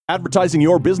Advertising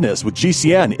your business with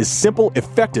GCN is simple,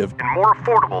 effective, and more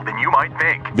affordable than you might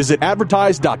think. Visit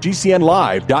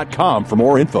advertise.gcnlive.com for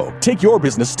more info. Take your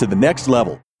business to the next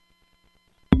level.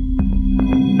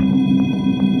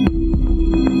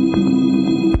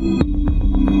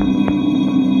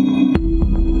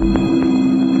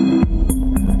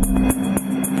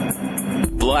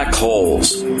 Black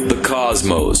holes, the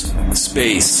cosmos,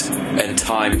 space, and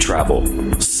time travel,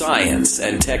 science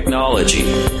and technology.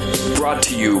 Brought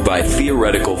to you by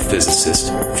theoretical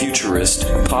physicist, futurist,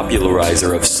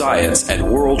 popularizer of science,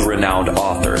 and world-renowned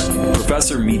author,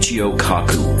 Professor Michio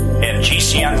Kaku. And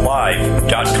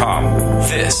GCNlive.com.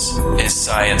 This is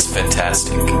Science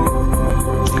Fantastic.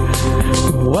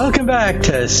 Welcome back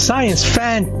to Science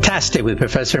Fantastic with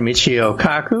Professor Michio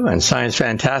Kaku. And Science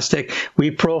Fantastic, we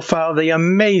profile the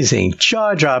amazing,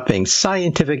 jaw-dropping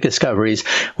scientific discoveries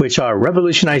which are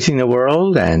revolutionizing the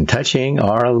world and touching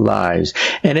our lives.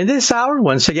 And in this hour,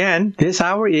 once again, this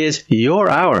hour is your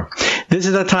hour. This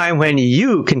is the time when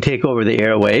you can take over the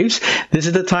airwaves. This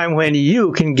is the time when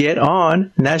you can get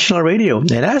on national radio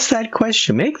and ask that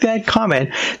question, make that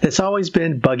comment that's always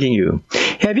been bugging you.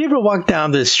 Have you ever walked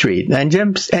down the street and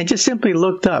just simply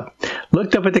looked up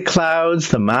at the clouds,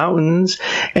 the mountains,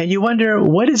 and you wonder,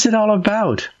 what is it all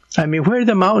about? I mean, where did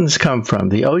the mountains come from?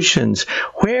 The oceans?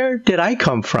 Where did I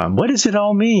come from? What does it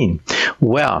all mean?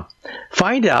 Well,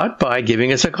 find out by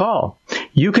giving us a call.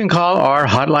 You can call our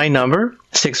hotline number,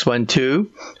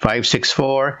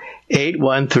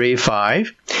 612-564-8135.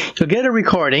 You'll get a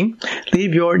recording.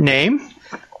 Leave your name,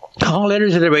 call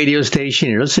letters of the radio station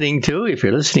you're listening to, if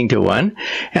you're listening to one,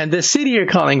 and the city you're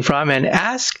calling from, and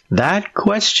ask that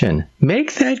question.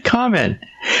 Make that comment.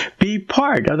 Be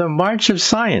part of the March of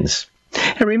Science.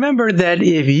 And remember that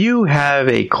if you have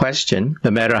a question,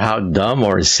 no matter how dumb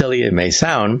or silly it may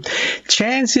sound,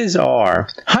 chances are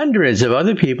hundreds of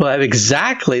other people have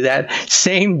exactly that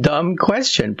same dumb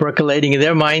question percolating in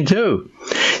their mind too.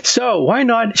 So why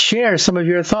not share some of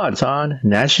your thoughts on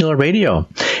national radio?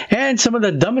 And some of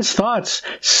the dumbest thoughts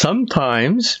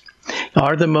sometimes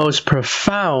are the most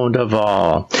profound of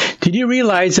all. Did you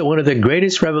realize that one of the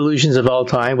greatest revolutions of all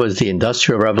time was the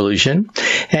Industrial Revolution?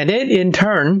 And it, in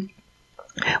turn,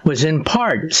 was in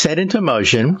part set into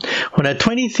motion when a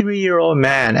 23-year-old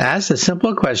man asked a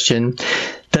simple question,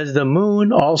 does the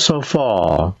moon also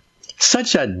fall?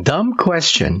 Such a dumb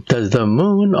question. Does the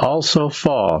moon also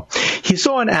fall? He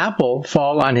saw an apple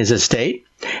fall on his estate,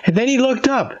 and then he looked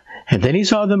up, and then he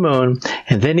saw the moon,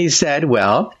 and then he said,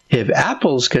 well, if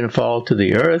apples can fall to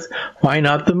the earth, why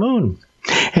not the moon?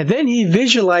 And then he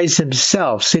visualized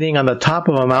himself sitting on the top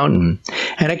of a mountain,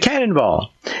 and a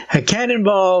cannonball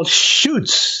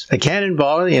shoots a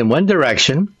cannonball in one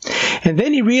direction, and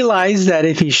then he realized that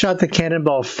if he shot the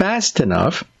cannonball fast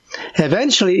enough,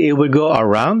 eventually it would go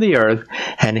around the earth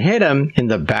and hit him in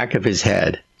the back of his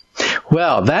head.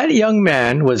 Well, that young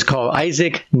man was called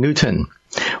Isaac Newton.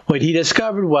 What he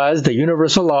discovered was the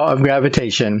universal law of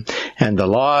gravitation and the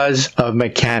laws of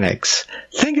mechanics.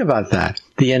 Think about that.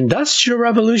 The Industrial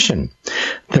Revolution,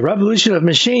 the revolution of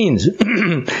machines,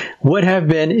 would have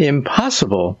been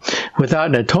impossible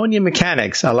without Newtonian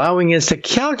mechanics allowing us to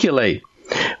calculate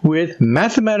with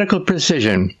mathematical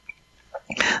precision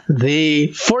the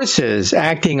forces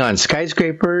acting on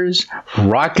skyscrapers,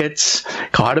 rockets,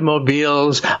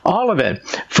 automobiles, all of it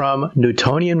from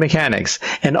Newtonian mechanics.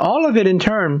 And all of it in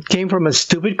turn came from a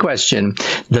stupid question,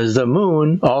 does the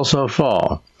moon also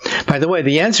fall? By the way,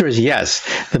 the answer is yes.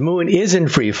 The moon is in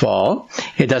free fall.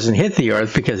 It doesn't hit the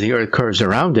earth because the earth curves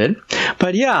around it.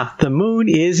 But yeah, the moon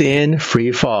is in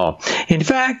free fall. In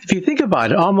fact, if you think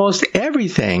about it, almost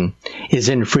everything is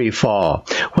in free fall.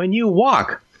 When you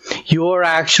walk, you're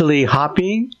actually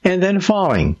hopping and then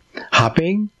falling,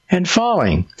 hopping and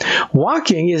falling.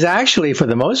 Walking is actually, for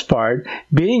the most part,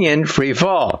 being in free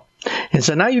fall. And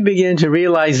so now you begin to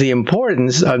realize the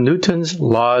importance of Newton's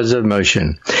laws of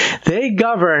motion. They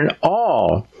govern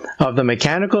all of the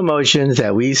mechanical motions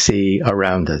that we see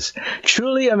around us.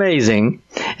 Truly amazing.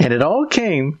 And it all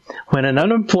came when an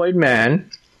unemployed man,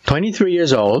 23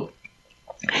 years old,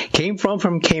 came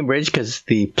from Cambridge because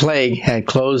the plague had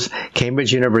closed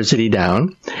Cambridge University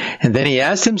down. And then he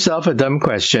asked himself a dumb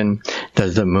question,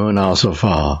 does the moon also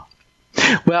fall?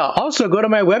 Well, also go to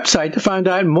my website to find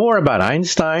out more about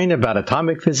Einstein, about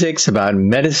atomic physics, about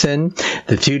medicine,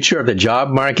 the future of the job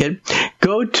market.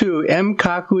 Go to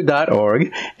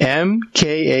mkaku.org,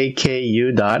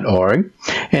 mkaku.org,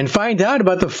 and find out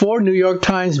about the 4 New York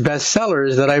Times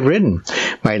bestsellers that I've written.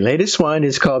 My latest one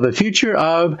is called The Future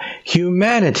of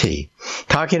Humanity,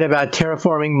 talking about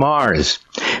terraforming Mars.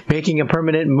 making a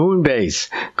permanent moon base,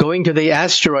 going to the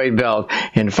asteroid belt,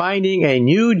 and finding a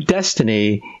new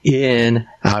destiny in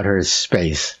outer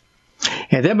space.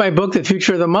 And then my book, The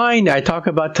Future of the Mind, I talk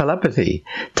about telepathy,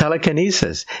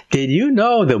 telekinesis. Did you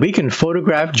know that we can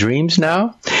photograph dreams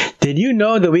now? Did you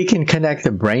know that we can connect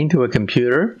the brain to a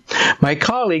computer? My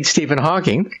colleague, Stephen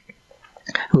Hawking,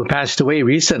 who passed away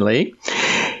recently,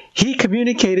 he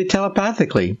communicated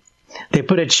telepathically. They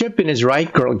put a chip in his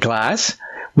right glass,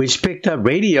 which picked up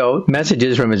radio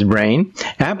messages from his brain,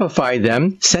 amplified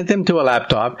them, sent them to a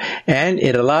laptop, and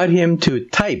it allowed him to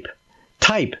type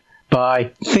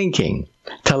by thinking.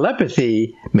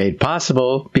 Telepathy made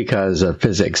possible because of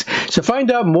physics. So find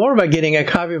out more by getting a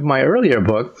copy of my earlier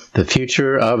book, The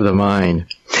Future of the Mind.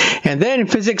 And then in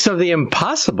Physics of the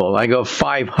Impossible, I go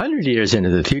 500 years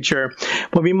into the future,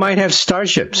 where we might have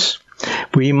starships.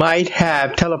 We might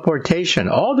have teleportation.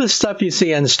 All the stuff you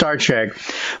see on Star Trek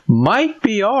might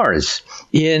be ours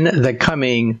in the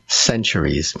coming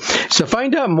centuries. So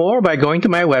find out more by going to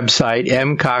my website,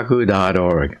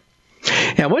 mkaku.org.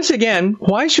 And once again,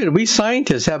 why should we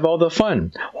scientists have all the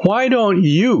fun? Why don't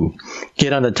you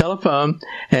get on the telephone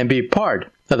and be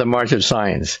part of the March of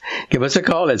Science? Give us a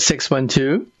call at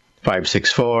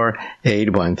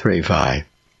 612-564-8135.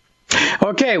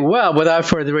 Okay, well, without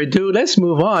further ado, let's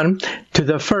move on to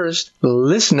the first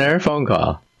listener phone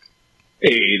call.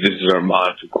 Hey, this is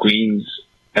Armand from Queens,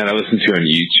 and I listen to you on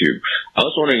YouTube. I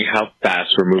was wondering how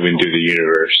fast we're moving through the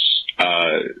universe.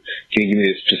 Can you give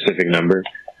me a specific number?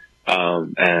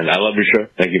 And I love your show.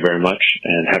 Thank you very much,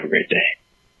 and have a great day.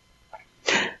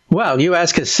 Well, you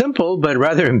ask a simple but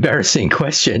rather embarrassing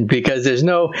question because there's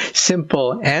no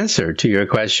simple answer to your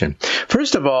question.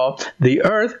 First of all, the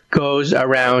Earth goes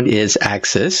around its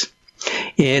axis.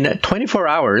 In 24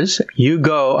 hours, you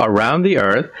go around the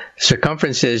Earth.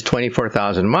 Circumference is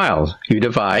 24,000 miles. You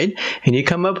divide, and you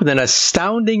come up with an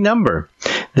astounding number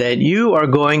that you are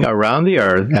going around the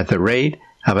Earth at the rate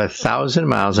of 1,000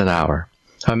 miles an hour.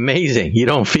 Amazing. You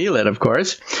don't feel it, of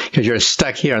course, because you're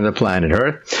stuck here on the planet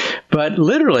Earth. But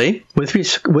literally,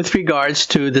 with regards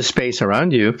to the space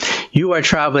around you, you are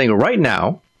traveling right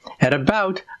now at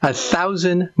about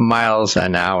 1,000 miles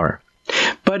an hour.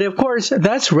 But of course,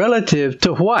 that's relative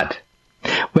to what?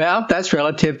 Well, that's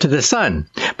relative to the sun.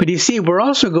 But you see, we're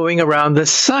also going around the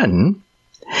sun.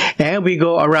 And we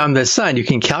go around the sun. You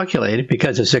can calculate it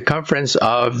because the circumference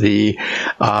of the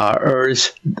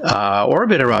Earth's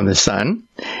orbit around the sun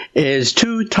is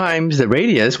 2 times the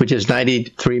radius, which is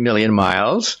 93 million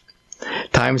miles,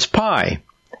 times pi.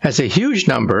 That's a huge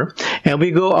number, and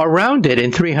we go around it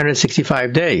in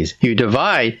 365 days. You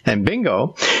divide, and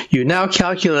bingo, you now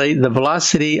calculate the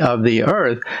velocity of the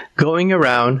Earth going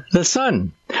around the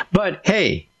sun. But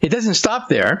hey, it doesn't stop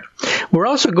there. We're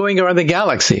also going around the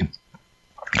galaxy.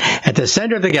 At the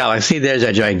center of the galaxy, there's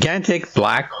a gigantic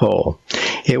black hole.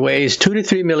 It weighs 2 to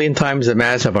 3 million times the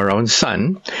mass of our own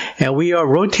sun, and we are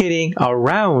rotating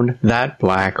around that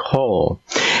black hole.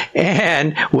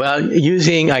 And, well,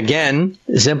 using, again,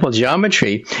 simple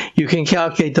geometry, you can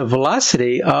calculate the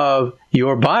velocity of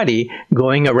your body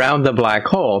going around the black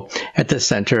hole at the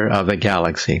center of the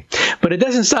galaxy. But it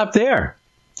doesn't stop there.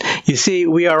 You see,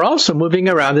 we are also moving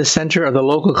around the center of the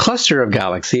local cluster of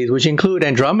galaxies, which include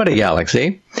Andromeda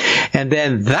Galaxy, and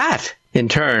then that, in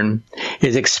turn,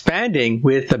 is expanding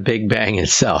with the Big Bang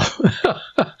itself.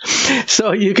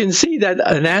 So you can see that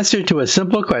an answer to a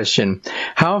simple question,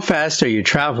 how fast are you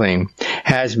traveling,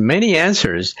 has many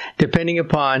answers depending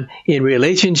upon in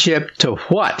relationship to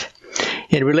what.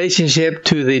 In relationship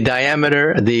to the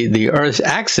diameter, the Earth's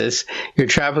axis, you're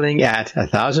traveling at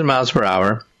 1,000 miles per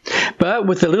hour. But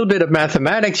with a little bit of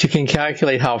mathematics, you can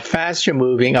calculate how fast you're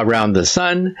moving around the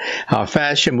sun, how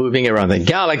fast you're moving around the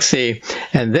galaxy,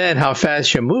 and then how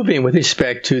fast you're moving with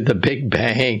respect to the Big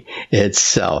Bang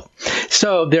itself.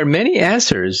 So there are many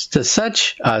answers to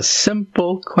such a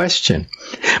simple question.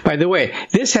 By the way,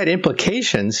 this had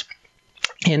implications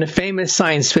in a famous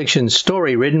science fiction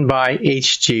story written by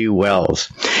H.G. Wells.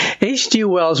 H.G.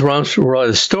 Wells wrote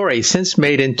a story since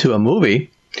made into a movie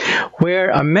where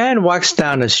a man walks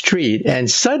down a street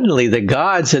and suddenly the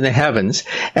gods in the heavens,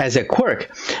 as a quirk,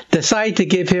 decide to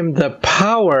give him the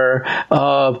power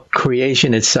of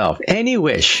creation itself. Any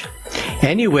wish,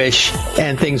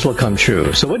 and things will come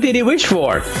true. So what did he wish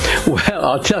for? Well,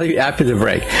 I'll tell you after the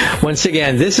break. Once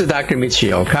again, this is Dr.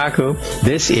 Michio Kaku.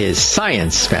 This is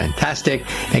Science Fantastic.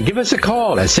 And give us a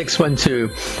call at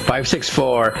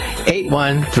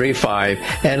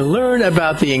 612-564-8135 and learn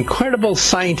about the incredible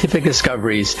scientific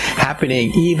discoveries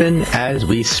happening even as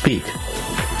we speak.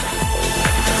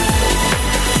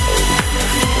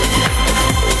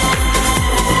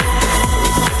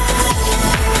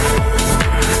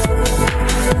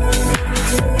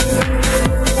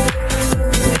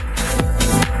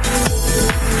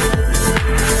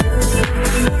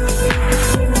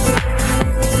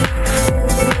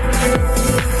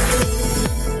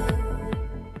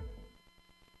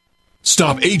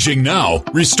 Stop aging now.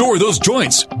 Restore those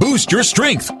joints. Boost your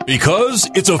strength. Because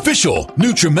it's official.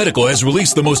 NutriMedical has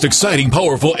released the most exciting,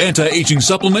 powerful anti-aging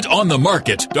supplement on the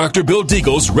market. Dr. Bill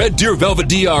Deagle's Red Deer Velvet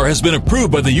DR has been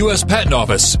approved by the U.S. Patent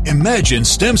Office. Imagine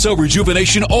stem cell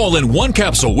rejuvenation all in one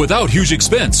capsule without huge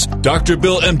expense. Dr.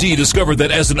 Bill MD discovered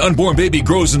that as an unborn baby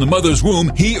grows in the mother's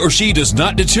womb, he or she does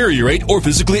not deteriorate or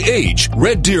physically age.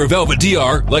 Red Deer Velvet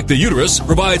DR, like the uterus,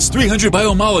 provides 300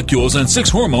 biomolecules and 6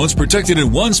 hormones protected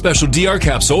in one special DR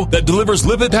capsule that delivers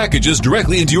lipid packages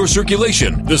directly into your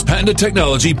circulation. This patented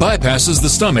technology bypasses the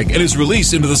stomach and is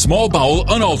released into the small bowel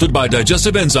unaltered by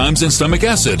digestive enzymes and stomach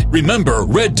acid. Remember,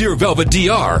 Red Deer Velvet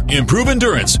DR. Improve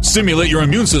endurance, stimulate your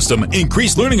immune system,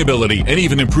 increase learning ability, and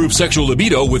even improve sexual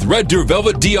libido with Red Deer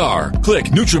Velvet DR. Click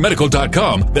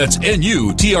NutriMedical.com, that's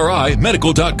N-U-T-R-I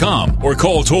medical.com, or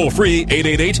call toll-free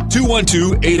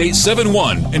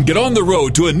 888-212-8871 and get on the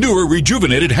road to a newer,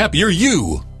 rejuvenated, happier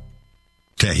you.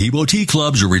 Tahibo Tea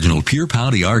Club's original Pure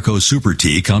Pau Arco Super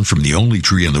Tea comes from the only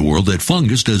tree in the world that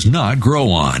fungus does not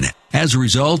grow on. As a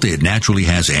result, it naturally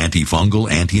has antifungal,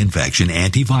 anti-infection,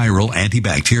 antiviral,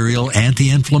 antibacterial,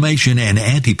 anti-inflammation, and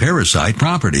anti-parasite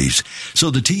properties. So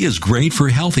the tea is great for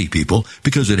healthy people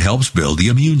because it helps build the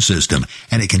immune system,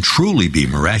 and it can truly be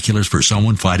miraculous for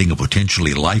someone fighting a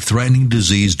potentially life-threatening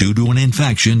disease due to an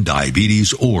infection,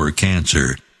 diabetes, or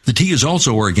cancer. The tea is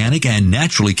also organic and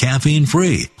naturally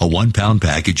caffeine-free. A 1-pound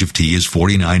package of tea is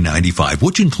 $49.95,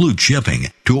 which includes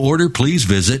shipping. To order, please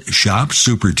visit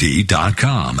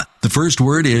shopsupertea.com. The first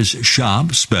word is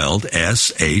shop, spelled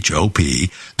S-H-O-P,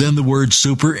 then the word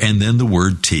super, and then the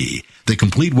word tea. The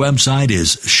complete website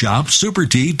is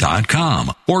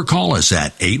shopsupertea.com, or call us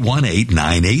at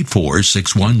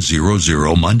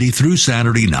 818-984-6100 Monday through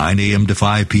Saturday, 9 a.m. to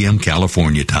 5 p.m.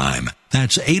 California time.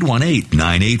 That's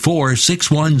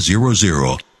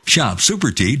 818-984-6100.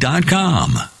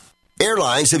 ShopSuperTea.com.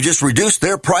 Airlines have just reduced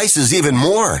their prices even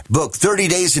more. Book 30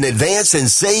 days in advance and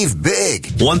save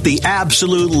big. Want the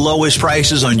absolute lowest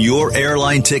prices on your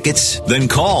airline tickets? Then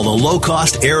call the Low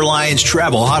Cost Airlines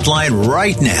Travel Hotline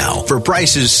right now for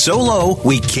prices so low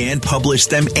we can't publish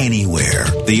them anywhere.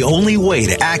 The only way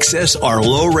to access our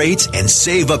low rates and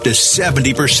save up to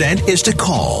 70% is to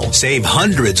call. Save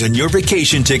hundreds on your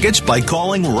vacation tickets by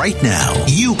calling right now.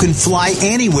 You can fly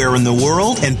anywhere in the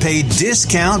world and pay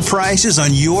discount prices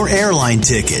on your airline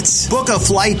tickets. Book a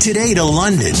flight today to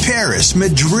London, Paris,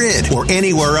 Madrid, or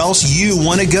anywhere else you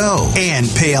want to go and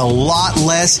pay a lot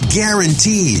less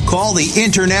guaranteed. Call the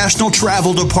International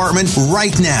Travel Department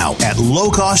right now at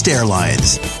Low Cost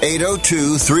Airlines.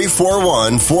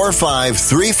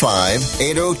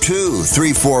 802-341-4535.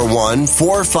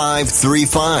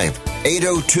 802-341-4535.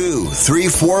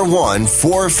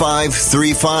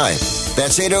 802-341-4535.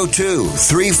 That's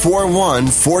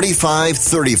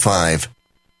 802-341-4535.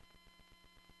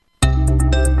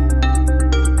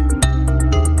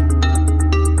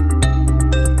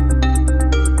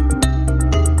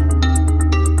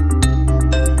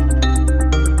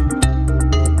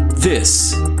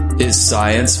 This is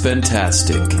Science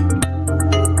Fantastic.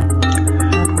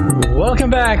 Welcome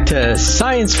back to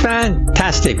Science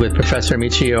Fantastic with Professor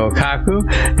Michio Kaku.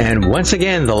 And once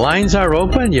again, the lines are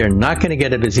open. You're not going to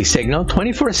get a busy signal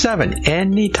 24/7,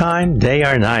 anytime, day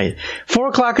or night. 4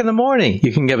 o'clock in the morning,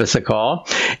 you can give us a call,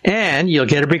 and you'll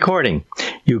get a recording.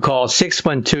 You call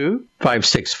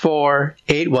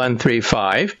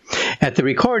 612-564-8135. At the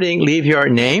recording, leave your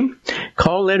name,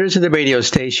 call letters of the radio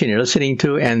station you're listening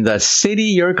to, and the city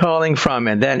you're calling from,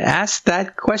 and then ask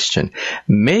that question.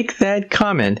 Make that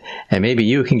comment, and maybe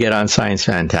you can get on Science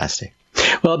Fantastic.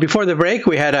 Well, before the break,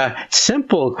 we had a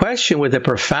simple question with a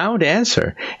profound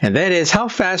answer, and that is, how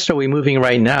fast are we moving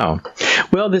right now?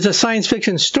 Well, there's a science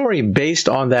fiction story based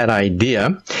on that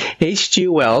idea. H.G.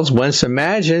 Wells once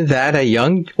imagined that a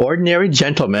young, ordinary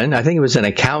gentleman, I think he was an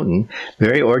accountant,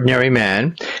 very ordinary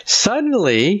man,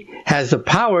 suddenly has the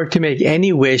power to make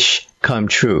any wish come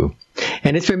true.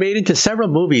 And it's been made into several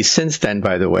movies since then,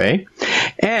 by the way.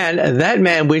 And that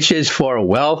man wishes for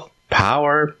wealth,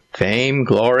 power, fame,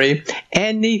 glory,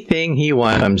 anything he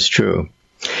wants comes true.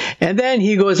 And then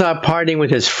he goes out partying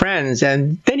with his friends,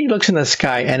 and then he looks in the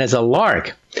sky, and as a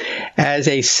lark, as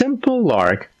a simple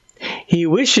lark, he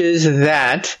wishes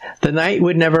that the night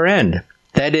would never end.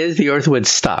 That is, the earth would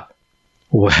stop.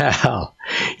 Well,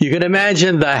 you can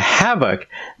imagine the havoc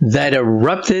that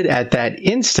erupted at that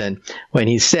instant when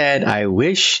he said, "I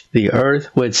wish the earth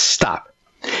would stop."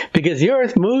 Because the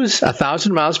earth moves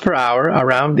 1,000 miles per hour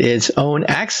around its own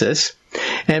axis,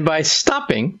 and by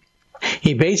stopping,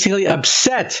 He basically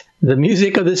upset the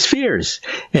music of the spheres.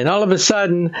 And all of a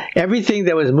sudden, everything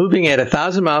that was moving at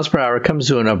 1,000 miles per hour comes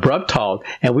to an abrupt halt,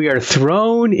 and we are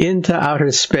thrown into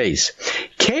outer space.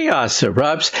 Chaos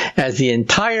erupts as the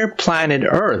entire planet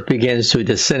Earth begins to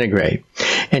disintegrate.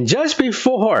 And just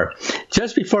before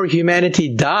humanity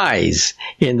dies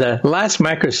in the last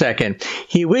microsecond,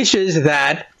 he wishes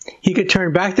that he could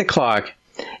turn back the clock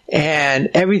and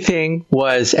everything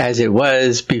was as it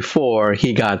was before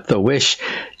he got the wish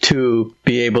to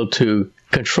be able to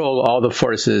control all the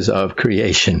forces of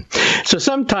creation. So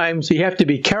sometimes you have to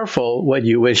be careful what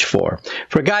you wish for.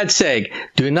 For God's sake,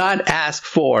 do not ask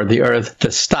for the earth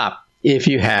to stop if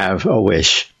you have a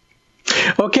wish.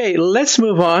 Okay, let's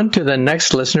move on to the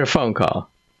next listener phone call.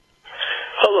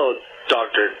 Hello,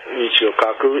 Dr. Michio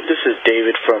Kaku. This is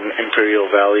David from Imperial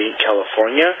Valley,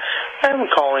 California. I'm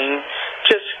calling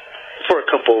just for a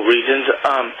couple of reasons.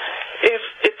 If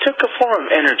it took a form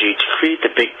of energy to create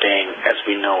the Big Bang as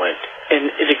we know it,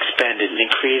 and it expanded and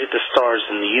created the stars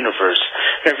in the universe,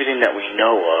 everything that we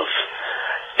know of,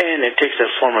 and it takes a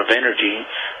form of energy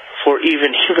for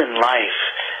even human life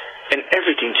and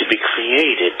everything to be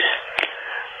created,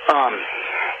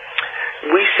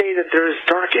 we say that there is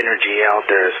dark energy out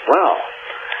there as well.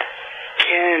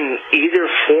 Can either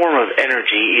form of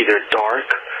energy, either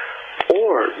dark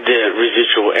or the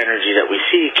residual energy that we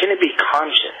see, can it be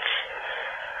conscious?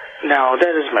 Now,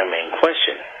 that is my main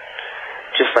question.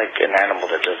 Just like an animal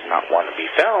that does not want to be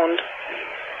found,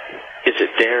 is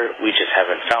it there? We just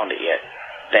haven't found it yet.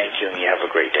 Thank you, and you have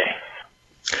a great day.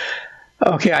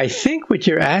 Okay, I think what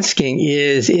you're asking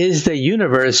is the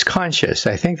universe conscious?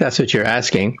 I think that's what you're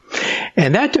asking.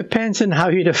 And that depends on how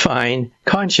you define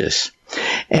conscious.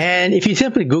 And if you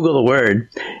simply Google the word,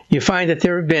 you find that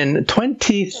there have been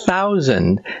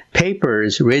 20,000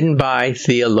 papers written by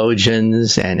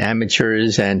theologians and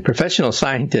amateurs and professional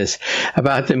scientists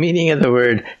about the meaning of the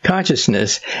word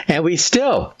consciousness, and we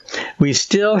still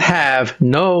have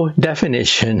no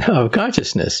definition of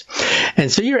consciousness.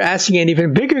 And so you're asking an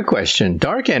even bigger question.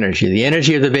 Dark energy, the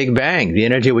energy of the Big Bang, the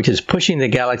energy which is pushing the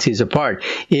galaxies apart,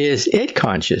 is it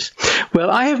conscious?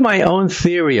 Well, I have my own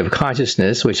theory of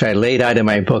consciousness, which I laid out in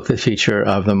my book, The Future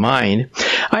of the Mind.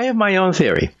 I have my own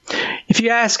theory. If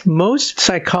you ask most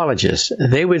psychologists,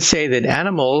 they would say that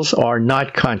animals are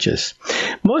not conscious.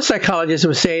 Most psychologists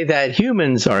would say that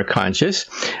humans are conscious.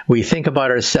 We think about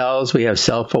ourselves, we have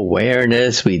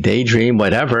self-awareness, we daydream,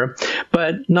 whatever,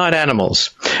 but not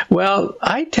animals. Well,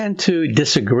 I tend to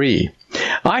disagree.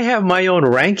 I have my own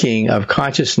ranking of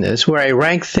consciousness where I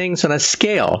rank things on a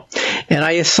scale, and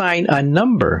I assign a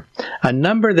number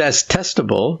that's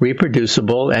testable,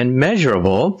 reproducible, and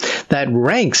measurable that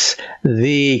ranks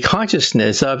the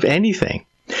consciousness of anything.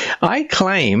 I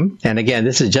claim, and again,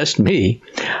 this is just me,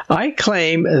 I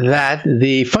claim that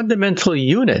the fundamental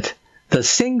unit, the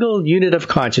single unit of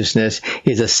consciousness,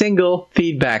 is a single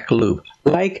feedback loop,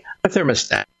 like a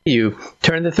thermostat. You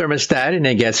turn the thermostat and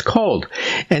it gets cold.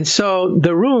 And so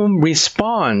the room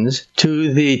responds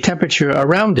to the temperature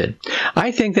around it. I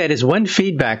think that is one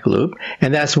feedback loop,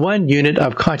 and that's one unit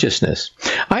of consciousness.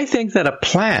 I think that a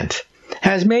plant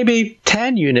has maybe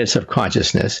 10 units of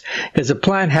consciousness, because a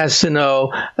plant has to know,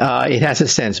 it has to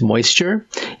sense moisture,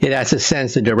 it has to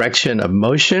sense the direction of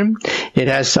motion, it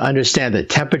has to understand the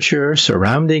temperature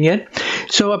surrounding it.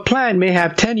 So a plant may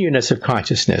have 10 units of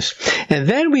consciousness. And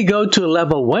then we go to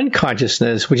level 1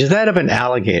 consciousness, which is that of an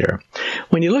alligator.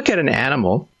 When you look at an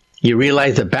animal, you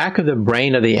realize the back of the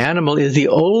brain of the animal is the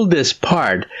oldest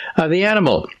part of the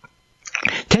animal.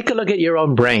 Take a look at your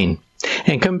own brain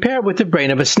and compare it with the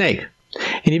brain of a snake.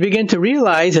 And you begin to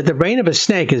realize that the brain of a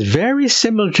snake is very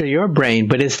similar to your brain,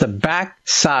 but it's the back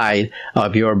side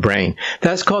of your brain.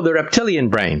 That's called the reptilian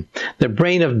brain, the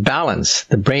brain of balance,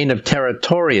 the brain of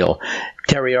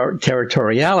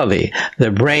territoriality,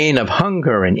 the brain of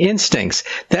hunger and instincts.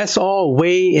 That's all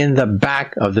way in the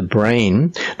back of the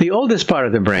brain, the oldest part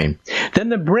of the brain. Then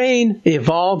the brain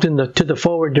evolved to the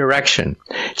forward direction.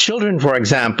 Children, for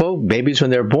example, babies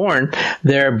when they're born,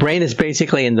 their brain is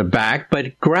basically in the back,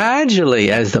 but gradually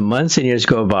as the months and years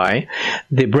go by,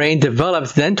 the brain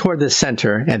develops then toward the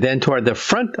center and then toward the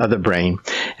front of the brain.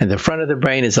 And the front of the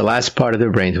brain is the last part of the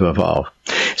brain to evolve.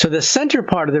 So the center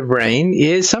part of the brain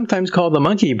is sometimes called the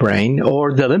monkey brain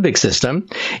or the limbic system.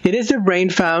 It is the brain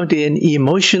found in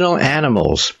emotional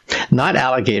animals, not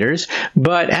alligators,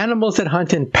 but animals that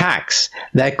hunt in packs,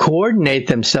 that coordinate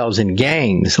themselves in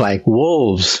gangs like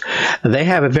wolves. They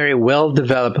have a very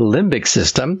well-developed limbic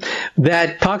system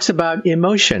that talks about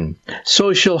emotion,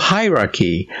 social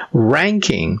hierarchy,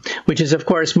 ranking, which is, of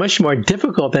course, much more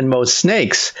difficult than most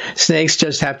snakes. Snakes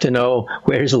just have to know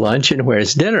where's lunch and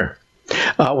where's dinner.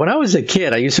 When I was a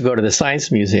kid, I used to go to the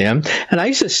Science Museum, and I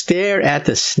used to stare at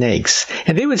the snakes,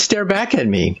 and they would stare back at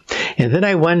me. And then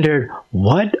I wondered,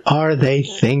 what are they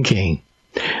thinking?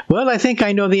 Well, I think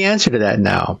I know the answer to that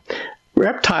now.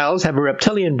 Reptiles have a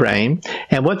reptilian brain,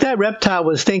 and what that reptile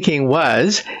was thinking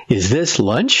was, is this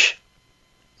lunch?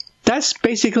 That's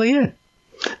basically it.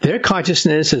 Their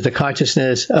consciousness is the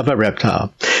consciousness of a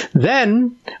reptile.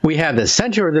 Then we have the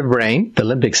center of the brain, the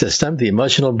limbic system, the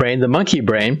emotional brain, the monkey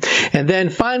brain, and then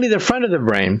finally the front of the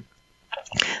brain,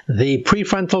 the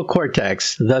prefrontal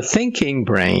cortex, the thinking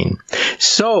brain.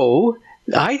 So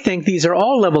I think these are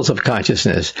all levels of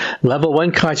consciousness. Level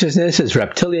 1 consciousness is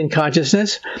reptilian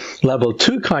consciousness. Level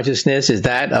 2 consciousness is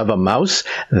that of a mouse,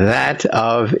 that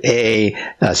of a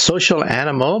social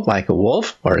animal like a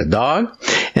wolf or a dog.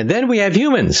 And then we have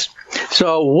humans.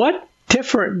 So what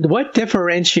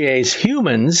differentiates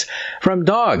humans from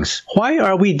dogs? Why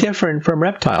are we different from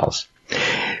reptiles?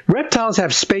 Reptiles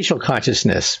have spatial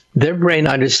consciousness. Their brain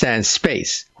understands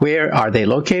space. Where are they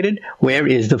located? Where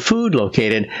is the food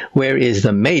located? Where is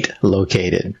the mate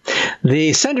located?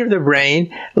 The center of the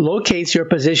brain locates your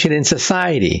position in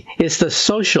society. It's the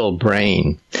social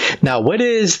brain. Now, what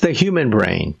is the human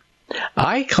brain?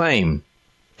 I claim,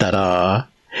 that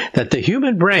the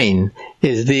human brain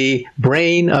is the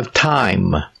brain of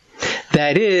time.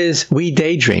 That is, we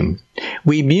daydream,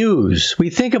 we muse,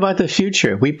 we think about the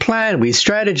future, we plan, we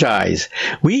strategize.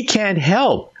 We can't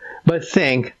help but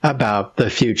think about the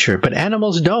future, but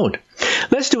animals don't.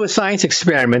 Let's do a science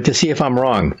experiment to see if I'm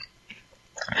wrong.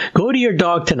 Go to your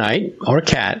dog tonight, or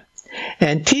cat,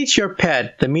 and teach your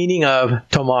pet the meaning of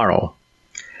tomorrow.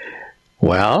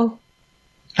 Well,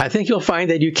 I think you'll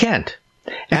find that you can't.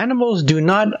 Animals do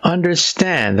not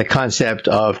understand the concept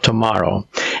of tomorrow.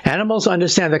 Animals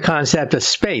understand the concept of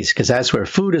space because that's where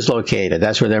food is located.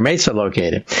 That's where their mates are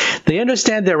located. They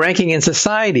understand their ranking in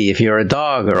society. If you're a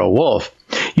dog or a wolf,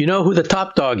 you know who the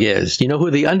top dog is. You know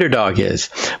who the underdog is.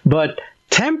 But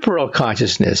temporal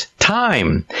consciousness,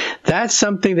 time, that's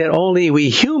something that only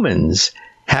we humans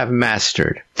have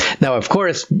mastered. Now, of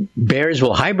course, bears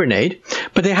will hibernate,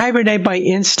 but they hibernate by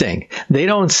instinct. They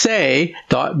don't say,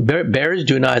 bears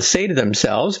do not say to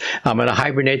themselves, I'm going to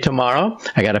hibernate tomorrow.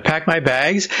 I got to pack my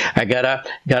bags. I gotta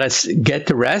get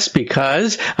to rest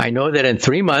because I know that in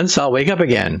 3 months I'll wake up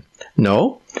again.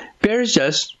 No, bears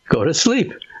just go to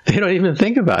sleep. They don't even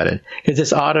think about it. It's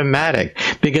just automatic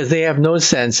because they have no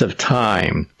sense of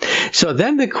time. So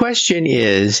then the question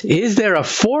is there a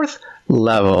fourth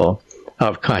level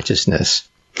of consciousness?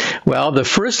 Well, the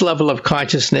first level of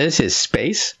consciousness is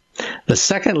space. The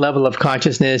second level of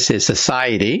consciousness is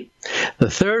society. The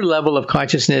third level of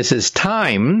consciousness is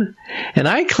time. And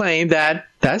I claim that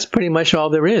that's pretty much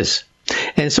all there is.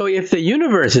 And so if the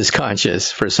universe is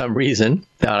conscious for some reason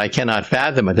that I cannot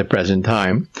fathom at the present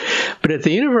time, but if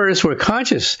the universe were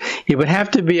conscious, it would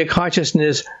have to be a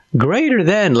consciousness greater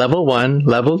than level 1,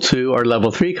 level 2, or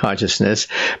level 3 consciousness.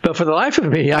 But for the life of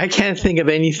me, I can't think of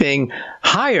anything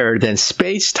higher than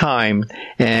space, time,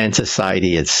 and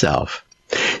society itself.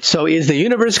 So is the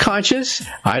universe conscious?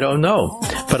 I don't know.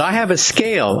 But I have a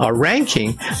scale, a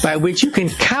ranking, by which you can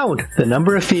count the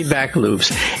number of feedback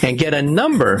loops and get a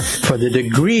number for the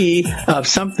degree of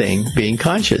something being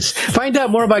conscious. Find out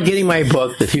more about getting my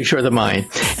book, The Future of the Mind.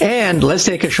 And let's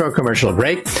take a short commercial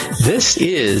break. This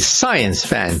is Science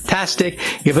Fantastic.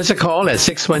 Give us a call at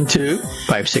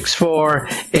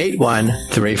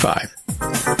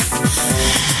 612-564-8135.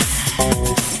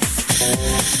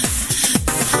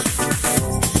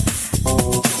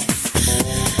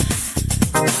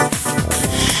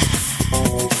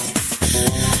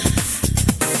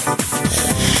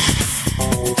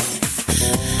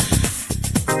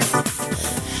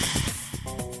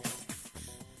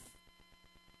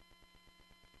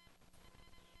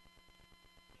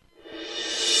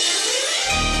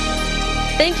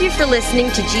 Thank you for listening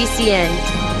to GCN.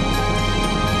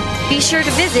 Be sure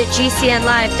to visit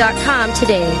GCNlive.com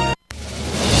today.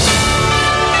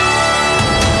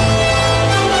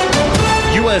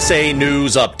 USA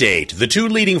News Update. The 2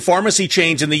 leading pharmacy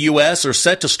chains in the U.S. are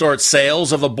set to start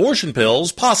sales of abortion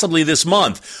pills possibly this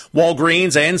month.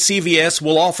 Walgreens and CVS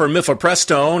will offer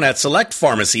mifepristone at select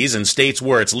pharmacies in states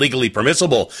where it's legally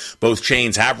permissible. Both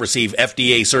chains have received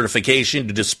FDA certification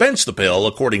to dispense the pill,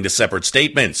 according to separate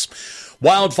statements.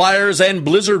 Wildfires and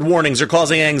blizzard warnings are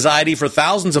causing anxiety for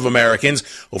thousands of Americans.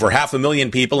 Over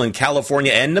 500,000 people in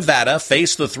California and Nevada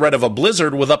face the threat of a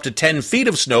blizzard with up to 10 feet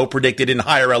of snow predicted in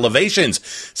higher elevations.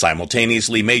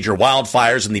 Simultaneously, major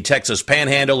wildfires in the Texas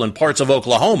Panhandle and parts of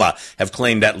Oklahoma have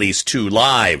claimed at least 2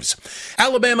 lives.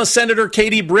 Alabama Senator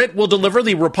Katie Britt will deliver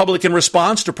the Republican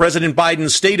response to President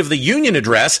Biden's State of the Union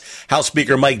address. House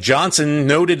Speaker Mike Johnson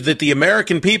noted that the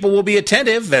American people will be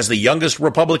attentive as the youngest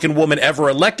Republican woman ever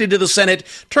elected to the Senate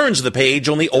turns the page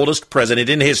on the oldest president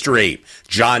in history.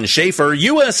 John Schaefer,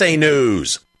 USA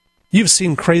News. You've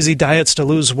seen crazy diets to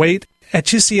lose weight. At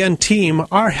GCN Team,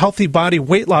 our healthy body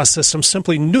weight loss system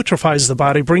simply neutralizes the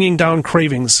body, bringing down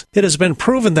cravings. It has been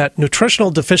proven that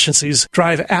nutritional deficiencies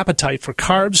drive appetite for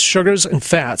carbs, sugars, and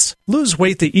fats. Lose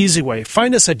weight the easy way.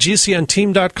 Find us at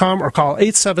GCNteam.com or call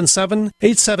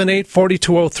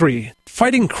 877-878-4203.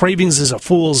 Fighting cravings is a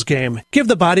fool's game. Give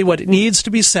the body what it needs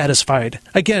to be satisfied.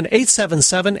 Again,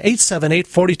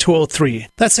 877-878-4203.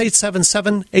 That's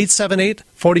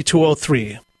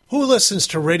 877-878-4203. Who listens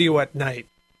to radio at night?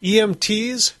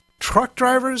 EMTs, truck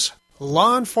drivers,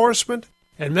 law enforcement,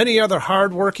 and many other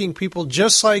hard-working people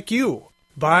just like you,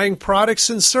 buying products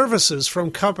and services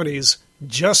from companies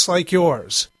just like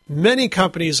yours. Many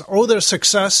companies owe their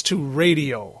success to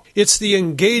radio. It's the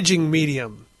engaging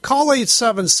medium. Call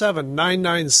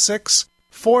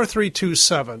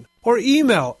 877-996-4327 or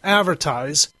email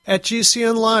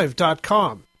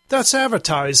advertise@gcnlive.com. That's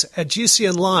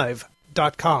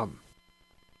advertise@gcnlive.com.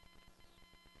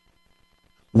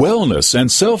 Wellness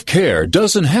and self-care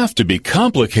doesn't have to be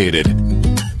complicated.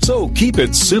 So keep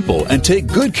it simple and take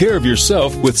good care of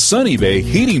yourself with Sunny Bay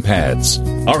heating pads.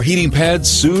 Our heating pads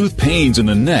soothe pains in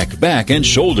the neck, back, and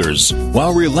shoulders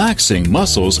while relaxing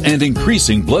muscles and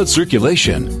increasing blood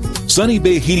circulation. Sunny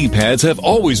Bay heating pads have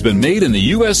always been made in the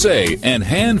USA and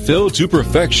hand-filled to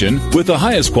perfection with the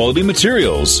highest quality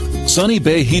materials. Sunny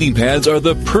Bay heating pads are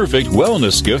the perfect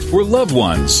wellness gift for loved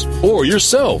ones or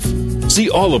yourself. See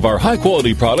all of our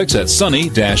high-quality products at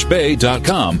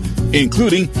sunny-bay.com,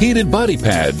 including heated body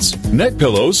pads, neck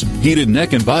pillows, heated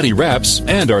neck and body wraps,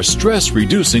 and our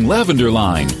stress-reducing lavender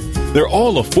line. They're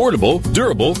all affordable,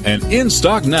 durable, and in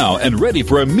stock now and ready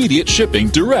for immediate shipping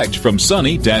direct from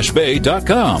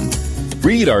sunny-bay.com.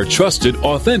 Read our trusted,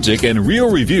 authentic, and real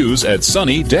reviews at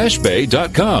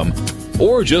sunny-bay.com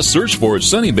or just search for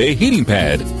Sunny Bay Heating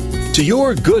Pad. To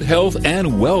your good health and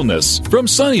wellness from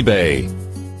Sunny Bay.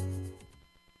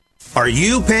 Are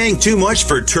you paying too much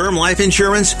for term life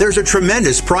insurance? There's a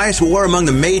tremendous price war among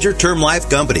the major term life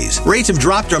companies. Rates have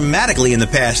dropped dramatically in the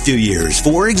past 2 years.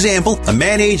 For example, a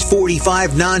man age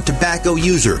 45 non-tobacco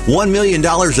user, $1 million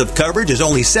of coverage is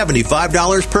only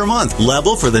 $75 per month,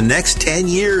 level for the next 10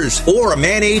 years. Or a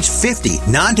man age 50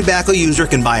 non-tobacco user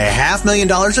can buy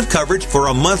 $500,000 of coverage for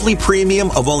a monthly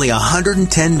premium of only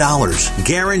 $110,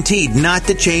 guaranteed not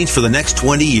to change for the next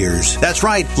 20 years. That's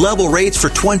right, level rates for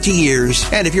 20 years.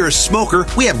 And if you're a smoker,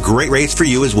 we have great rates for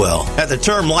you as well. At the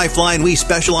Term Lifeline, we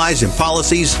specialize in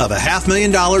policies of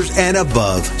 $500,000 and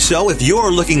above. So if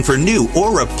you're looking for new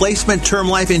or replacement term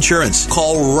life insurance,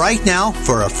 call right now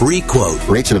for a free quote.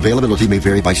 Rates and availability may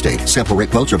vary by state. Sample rate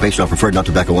quotes are based on preferred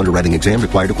non-tobacco underwriting exam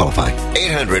required to qualify.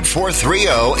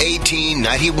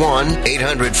 800-430-1891.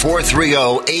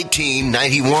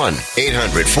 800-430-1891.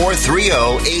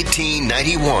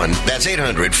 800-430-1891. That's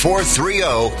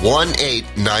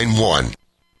 800-430-1891.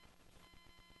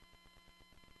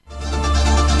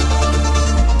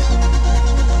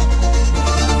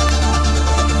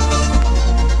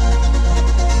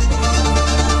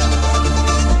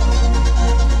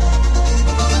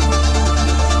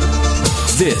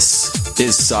 This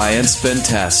is Science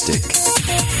Fantastic.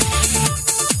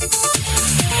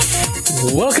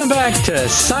 Welcome back to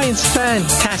Science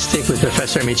Fantastic with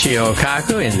Professor Michio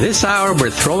Kaku. In this hour, we're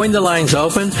throwing the lines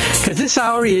open because this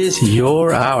hour is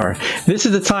your hour. This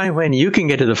is the time when you can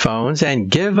get to the phones and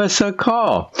give us a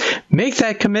call. Make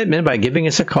that commitment by giving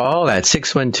us a call at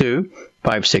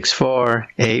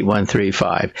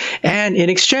 612-564-8135. And in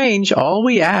exchange, all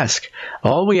we ask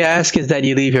is that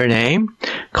you leave your name,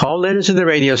 call letters to the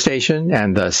radio station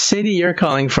and the city you're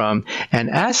calling from, and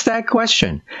ask that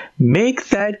question. Make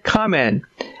that comment.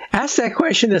 Ask that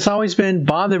question that's always been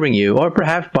bothering you, or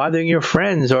perhaps bothering your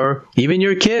friends, or even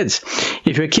your kids.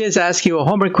 If your kids ask you a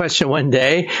homework question one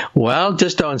day, well,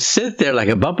 just don't sit there like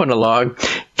a bump on a log.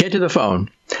 Get to the phone.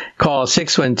 Call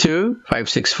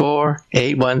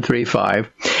 612-564-8135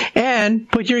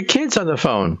 and put your kids on the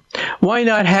phone. Why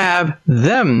not have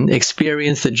them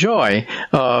experience the joy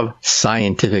of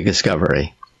scientific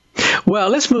discovery? Well,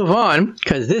 let's move on,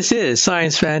 because this is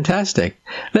Science Fantastic.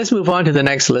 Let's move on to the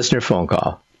next listener phone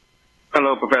call.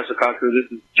 Hello, Professor Kaku.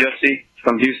 This is Jesse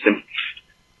from Houston.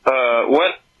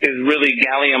 What is really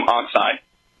gallium oxide,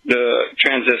 the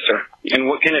transistor, and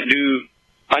what can it do?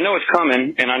 I know it's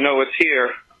coming, and I know it's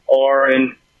here, or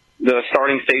in the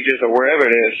starting stages, or wherever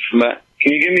it is. But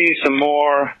can you give me some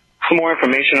more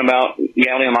information about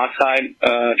gallium oxide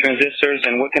transistors,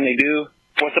 and what can they do?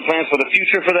 What's the plans for the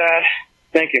future for that?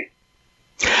 Thank you.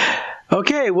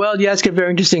 Okay, well, you ask a very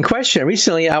interesting question.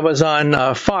 Recently, I was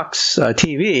on Fox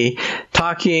TV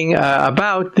talking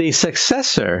about the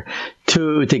successor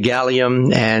to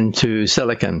gallium and to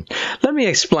silicon. Let me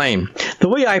explain. The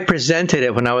way I presented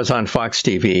it when I was on Fox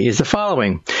TV is the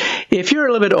following. If you're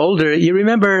a little bit older, you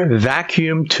remember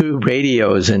vacuum tube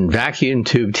radios and vacuum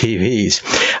tube TVs.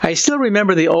 I still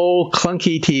remember the old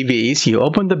clunky TVs. You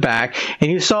opened the back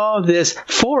and you saw this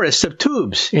forest of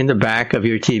tubes in the back of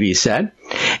your TV set.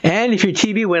 And if your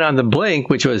TV went on the blink,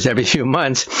 which was every few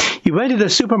months, you went to the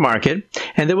supermarket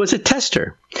and there was a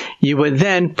tester. You would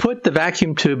then put the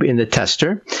vacuum tube in the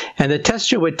tester, and the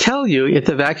tester would tell you if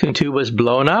the vacuum tube was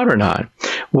blown out or not.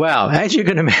 Well, as you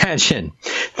can imagine,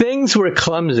 things were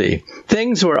clumsy.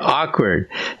 Things were awkward.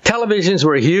 Televisions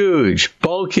were huge,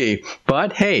 bulky,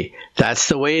 but hey, that's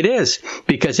the way it is,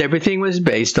 because everything was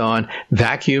based on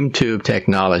vacuum tube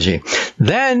technology.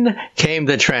 Then came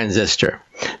the transistor.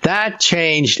 That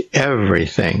changed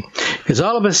everything, because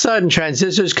all of a sudden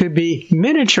transistors could be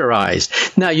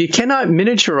miniaturized. Now, you cannot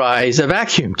miniaturize a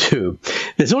vacuum tube.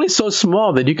 It's only so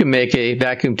small that you can make a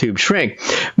vacuum tube shrink.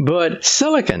 But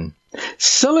silicon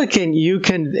you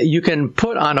can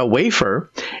put on a wafer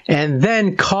and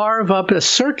then carve up a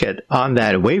circuit on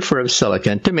that wafer of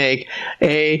silicon to make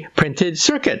a printed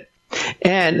circuit.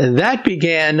 And that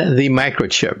began the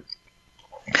microchip.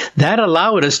 That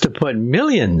allowed us to put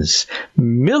millions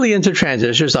of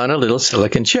transistors on a little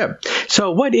silicon chip.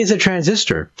 So what is a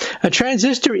transistor? A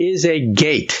transistor is a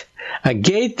gate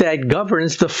that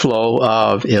governs the flow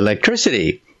of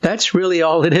electricity. That's really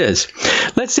all it is.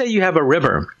 Let's say you have a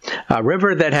river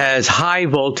that has high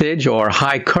voltage or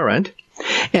high current,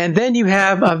 and then you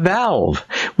have a valve.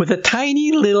 With a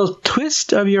tiny little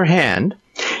twist of your hand,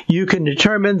 you can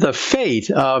determine the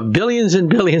fate of billions and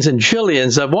billions and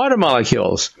trillions of water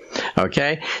molecules.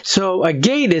 Okay? So a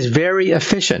gate is very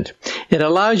efficient. It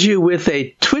allows you, with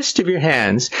a twist of your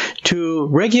hands, to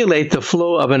regulate the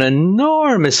flow of an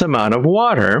enormous amount of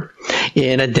water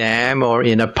in a dam or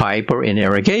in a pipe or in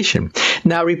irrigation.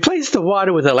 Now, replace the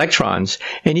water with electrons,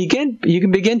 and you can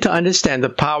begin to understand the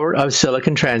power of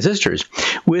silicon transistors.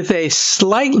 With a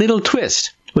slight little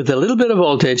twist, with a little bit of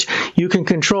voltage, you can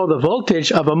control the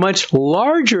voltage of a much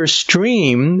larger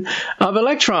stream of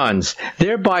electrons,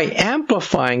 thereby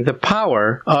amplifying the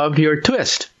power of your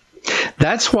twist.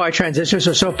 That's why transistors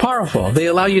are so powerful. They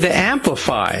allow you to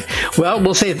amplify. Well,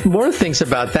 we'll say more things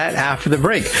about that after the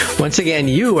break. Once again,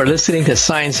 you are listening to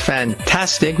Science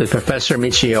Fantastic with Professor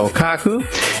Michio Kaku.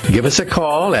 Give us a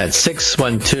call at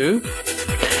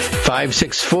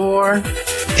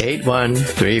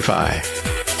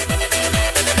 612-564-8135.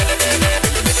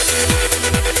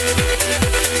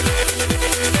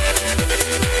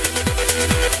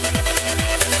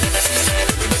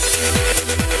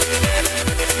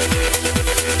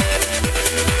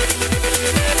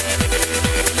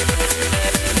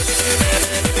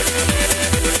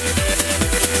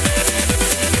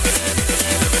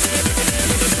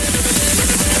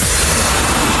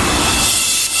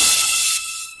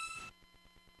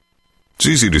 It's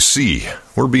easy to see.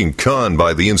 We're being conned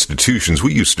by the institutions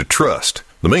we used to trust.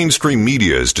 The mainstream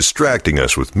media is distracting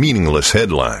us with meaningless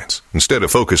headlines, instead of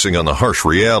focusing on the harsh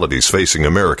realities facing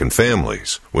American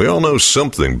families. We all know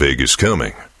something big is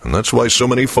coming, and that's why so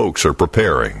many folks are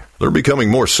preparing. They're becoming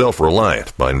more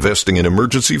self-reliant by investing in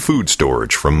emergency food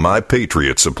storage from My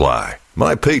Patriot Supply.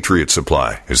 My Patriot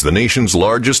Supply is the nation's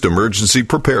largest emergency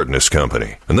preparedness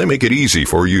company, and they make it easy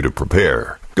for you to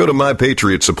prepare. Go to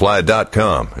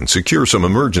MyPatriotSupply.com and secure some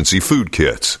emergency food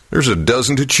kits. There's a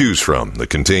dozen to choose from that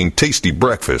contain tasty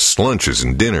breakfasts, lunches,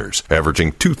 and dinners,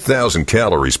 averaging 2,000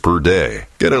 calories per day.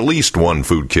 Get at least one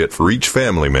food kit for each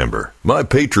family member. My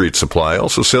Patriot Supply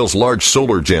also sells large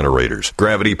solar generators,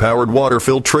 gravity-powered water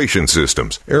filtration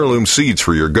systems, heirloom seeds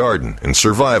for your garden, and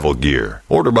survival gear.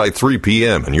 Order by 3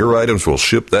 p.m. and your items will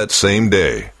ship that same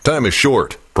day. Time is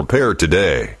short. Prepare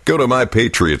today. Go to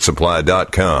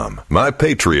MyPatriotSupply.com.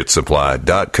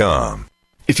 MyPatriotSupply.com.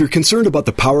 If you're concerned about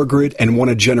the power grid and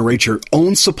want to generate your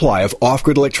own supply of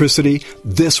off-grid electricity,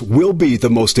 this will be the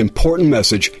most important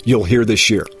message you'll hear this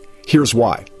year. Here's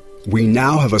why. We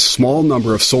now have a small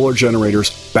number of solar generators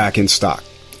back in stock.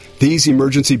 These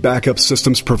emergency backup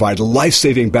systems provide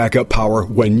life-saving backup power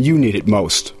when you need it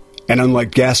most. And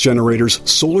unlike gas generators,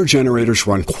 solar generators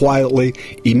run quietly,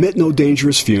 emit no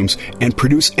dangerous fumes, and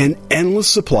produce an endless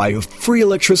supply of free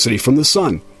electricity from the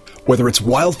sun. Whether it's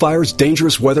wildfires,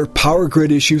 dangerous weather, power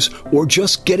grid issues, or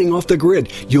just getting off the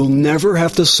grid, you'll never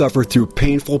have to suffer through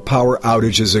painful power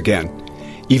outages again.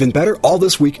 Even better, all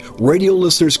this week, radio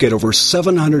listeners get over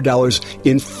 $700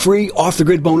 in free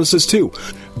off-the-grid bonuses, too.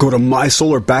 Go to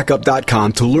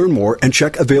mysolarbackup.com to learn more and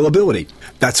check availability.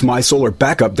 That's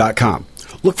mysolarbackup.com.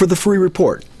 Look for the free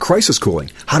report, Crisis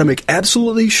Cooling, how to make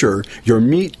absolutely sure your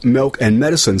meat, milk, and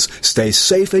medicines stay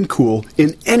safe and cool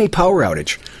in any power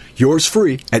outage. Yours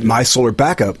free at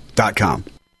mysolarbackup.com.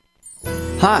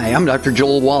 Hi, I'm Dr.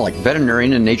 Joel Wallach,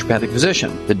 veterinarian and naturopathic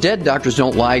physician. The Dead Doctors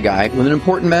Don't Lie guy with an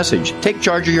important message. Take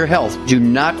charge of your health. Do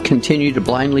not continue to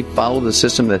blindly follow the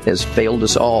system that has failed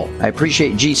us all. I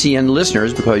appreciate GCN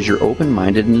listeners because you're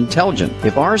open-minded and intelligent.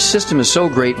 If our system is so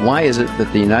great, why is it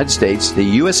that the United States, the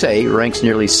USA, ranks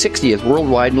nearly 60th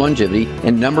worldwide in longevity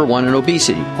and number 1 in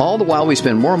obesity? All the while we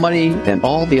spend more money than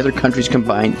all the other countries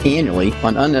combined annually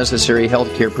on unnecessary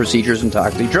healthcare procedures and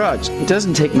toxic drugs. It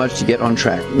doesn't take much to get on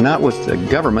track. Not with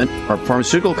the government or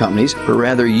pharmaceutical companies, but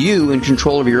rather you in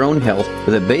control of your own health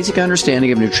with a basic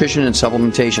understanding of nutrition and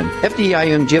supplementation.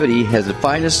 FDI Longevity has the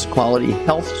finest quality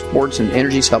health, sports, and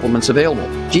energy supplements available.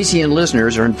 GCN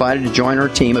listeners are invited to join our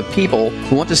team of people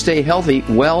who want to stay healthy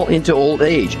well into old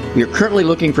age. We are currently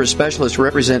looking for specialists to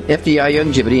represent FDI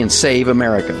Longevity and Save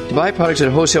America. To buy products at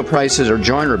wholesale prices or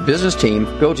join our business team,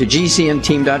 go to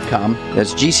GCNteam.com.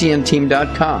 That's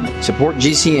GCNteam.com. Support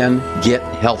GCN. Get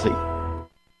healthy.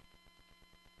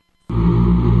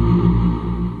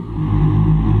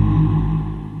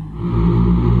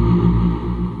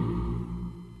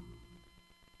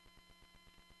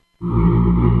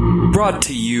 Brought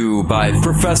to you by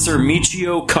Professor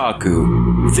Michio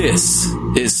Kaku. This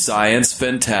is Science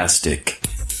Fantastic.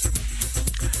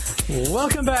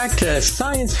 Welcome back to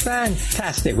Science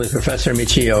Fantastic with Professor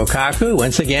Michio Kaku.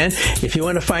 Once again, if you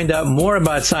want to find out more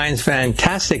about Science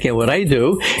Fantastic and what I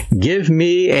do, give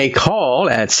me a call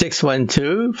at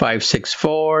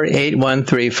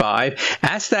 612-564-8135.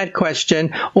 Ask that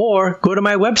question or go to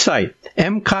my website,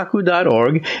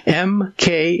 mkaku.org. mkaku.org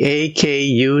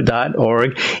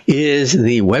is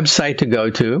the website to go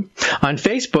to. On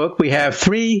Facebook, we have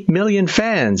 3 million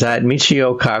fans at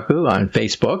Michio Kaku on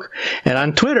Facebook. And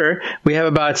on Twitter, we have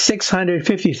about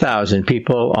 650,000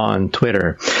 people on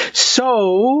Twitter.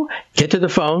 So get to the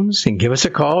phones and give us a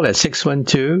call at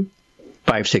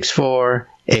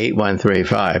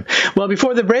 612-564-8135. Well,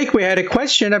 before the break, we had a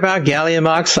question about gallium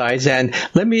oxides, and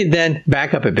let me then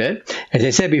back up a bit. As I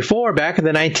said before, back in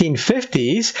the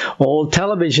 1950s, old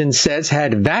television sets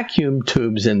had vacuum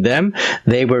tubes in them.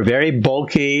 They were very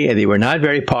bulky, they were not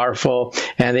very powerful,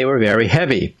 and they were very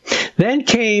heavy. Then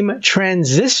came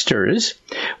transistors,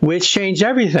 which changed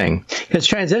everything, because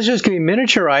transistors can be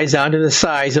miniaturized down to the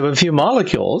size of a few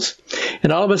molecules,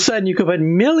 and all of a sudden you could put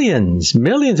millions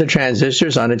of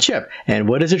transistors on a chip. And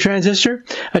what is a transistor?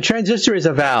 A transistor is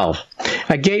a valve,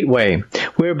 a gateway,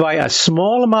 whereby a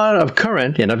small amount of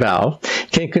current in a valve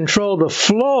can control the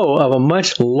flow of a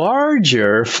much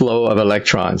larger flow of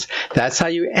electrons. That's how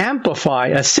you amplify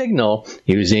a signal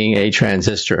using a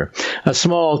transistor. A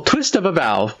small twist of a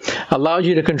valve allows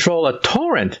you to control a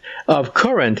torrent of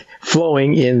current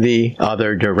flowing in the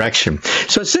other direction.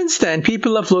 So since then,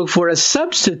 people have looked for a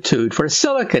substitute for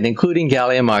silicon, including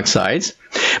gallium oxides.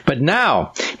 But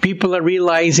now, people are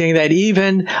realizing that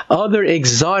even other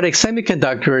exotic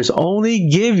semiconductors only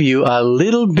give you a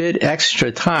little bit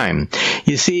extra time.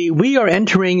 You see, we are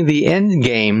entering the end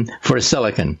game for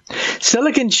silicon.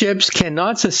 Silicon chips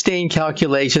cannot sustain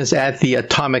calculations at the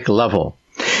atomic level.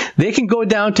 They can go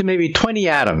down to maybe 20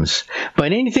 atoms,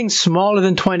 but anything smaller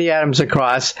than 20 atoms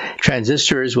across,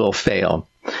 transistors will fail.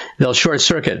 They'll short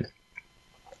circuit.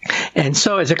 And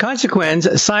so as a consequence,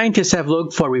 scientists have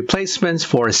looked for replacements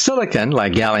for silicon,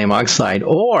 like gallium oxide,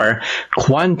 or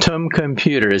quantum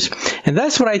computers. And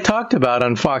that's what I talked about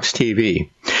on Fox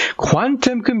TV.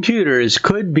 Quantum computers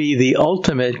could be the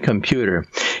ultimate computer.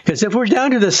 Because if we're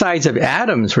down to the size of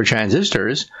atoms for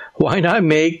transistors, why not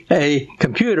make a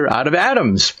computer out of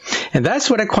atoms? And that's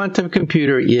what a quantum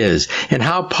computer is. And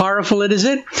how powerful is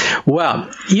it? Well,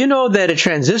 you know that a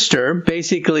transistor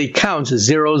basically counts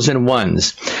zeros and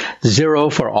ones. 0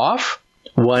 for off,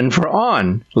 1 for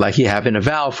on, like you have in a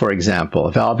valve, for example.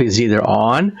 A valve is either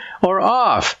on or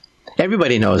off.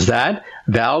 Everybody knows that.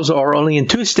 Valves are only in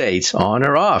 2 states, on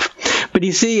or off. But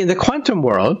you see, in the quantum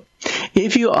world,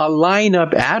 if you align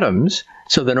up atoms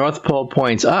so the North Pole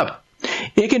points up,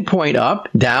 it can point up,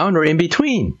 down, or in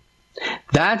between.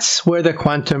 That's where the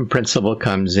quantum principle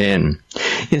comes in.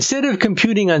 Instead of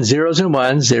computing on zeros and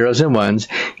ones,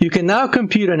 you can now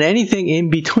compute on anything in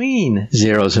between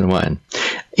zeros and one.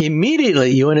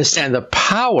 Immediately, you understand the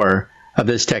power of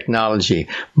this technology.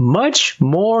 Much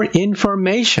more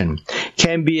information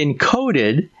can be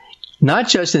encoded, not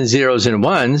just in zeros and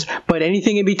ones, but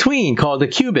anything in between, called a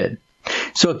qubit.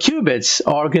 So qubits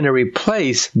are going to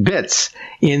replace bits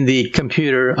in the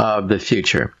computer of the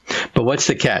future. But what's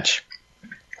the catch?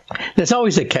 There's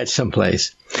always a catch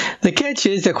someplace. The catch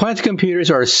is that quantum computers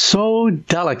are so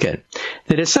delicate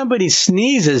that if somebody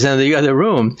sneezes in the other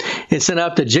room, it's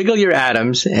enough to jiggle your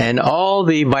atoms and all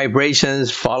the vibrations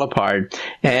fall apart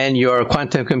and your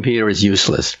quantum computer is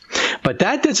useless. But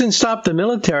that doesn't stop the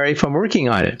military from working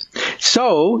on it.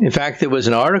 So, in fact, there was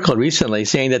an article recently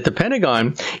saying that the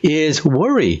Pentagon is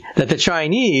worried that the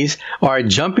Chinese are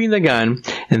jumping the gun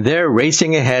and they're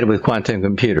racing ahead with quantum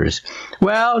computers.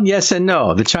 Well, yes and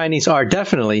no. The Chinese are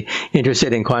definitely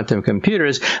interested in quantum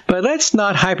computers, but let's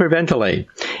not hyperventilate.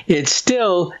 It's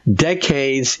still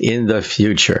decades in the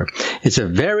future. It's a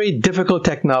very difficult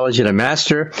technology to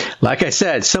master. Like I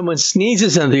said, someone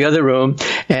sneezes in the other room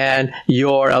and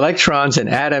your electrons and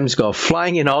atoms go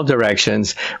flying in all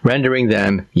directions, rendering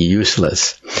them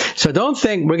useless. So don't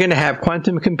think we're going to have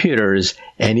quantum computers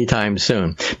anytime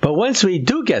soon. But once we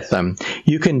do get them,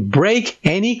 you can break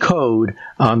any code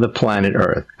on the planet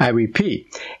Earth. I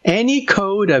repeat, any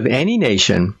code of any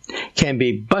nation can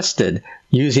be busted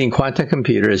using quantum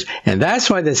computers, and that's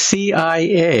why the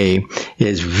CIA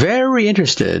is very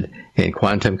interested in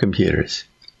quantum computers.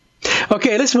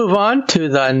 Okay, let's move on to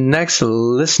the next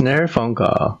listener phone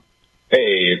call.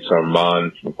 Hey, it's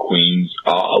Armand from Queens.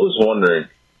 I was wondering,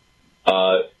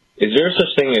 is there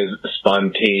such thing as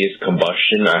spontaneous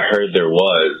combustion? I heard there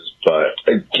was, but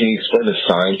can you explain the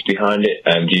science behind it?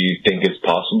 And do you think it's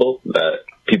possible that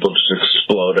people just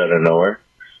explode out of nowhere?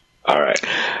 All right.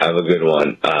 Have a good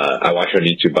one. I watch on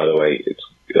YouTube, by the way.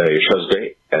 Your show's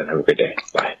great, and have a good day.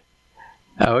 Bye.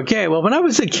 Okay, well, when I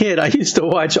was a kid, I used to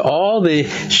watch all the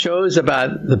shows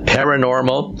about the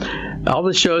paranormal, all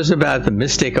the shows about the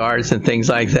mystic arts and things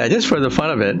like that, just for the fun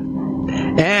of it.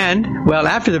 And, well,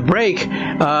 after the break,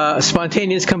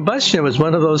 spontaneous combustion was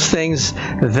one of those things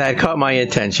that caught my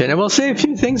attention. And we'll say a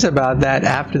few things about that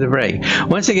after the break.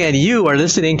 Once again, you are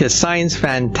listening to Science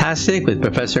Fantastic with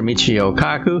Professor Michio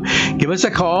Kaku. Give us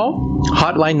a call.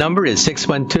 Hotline number is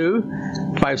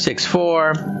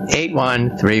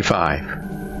 612-564-8135.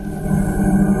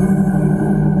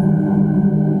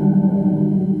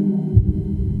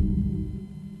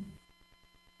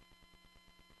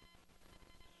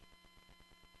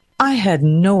 I had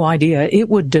no idea it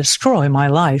would destroy my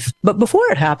life. But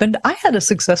before it happened, I had a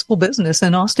successful business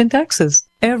in Austin, Texas.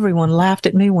 Everyone laughed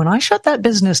at me when I shut that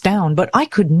business down, but I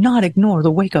could not ignore the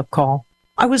wake-up call.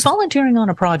 I was volunteering on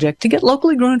a project to get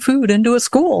locally grown food into a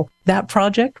school. That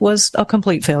project was a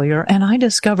complete failure, and I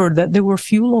discovered that there were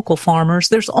few local farmers.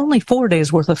 There's only 4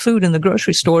 days' worth of food in the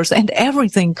grocery stores, and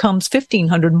everything comes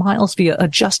 1,500 miles via a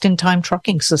just-in-time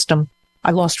trucking system. I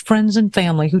lost friends and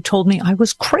family who told me I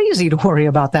was crazy to worry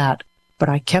about that. But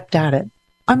I kept at it.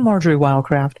 I'm Marjorie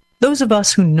Wildcraft. Those of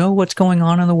us who know what's going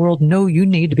on in the world know you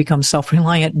need to become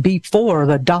self-reliant before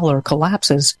the dollar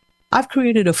collapses. I've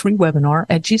created a free webinar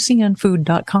at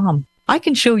gcnfood.com. I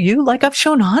can show you, like I've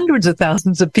shown hundreds of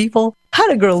thousands of people, how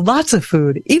to grow lots of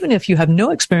food, even if you have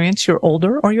no experience, you're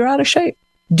older, or you're out of shape.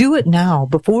 Do it now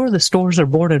before the stores are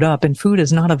boarded up and food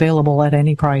is not available at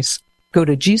any price. Go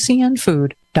to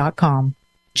gcnfood.com.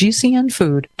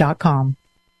 gcnfood.com.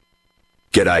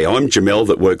 G'day, I'm Jamel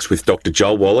that works with Dr.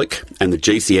 Joel Wallach and the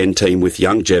GCN team with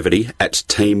Longevity at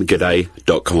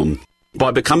teamg'day.com.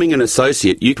 By becoming an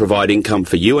associate, you provide income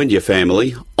for you and your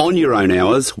family on your own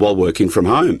hours while working from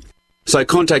home. So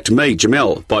contact me,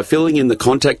 Jamel, by filling in the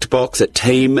contact box at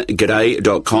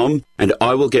teamg'day.com, and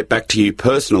I will get back to you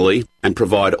personally and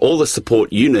provide all the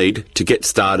support you need to get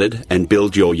started and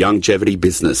build your longevity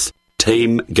business.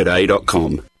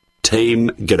 teamg'day.com.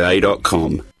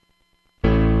 teamg'day.com.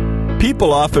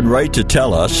 People often write to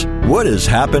tell us what has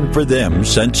happened for them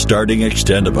since starting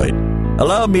Extendivite.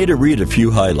 Allow me to read a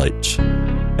few highlights.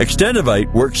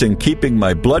 Extendivite works in keeping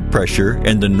my blood pressure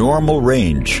in the normal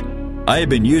range. I have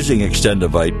been using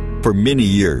Extendivite for many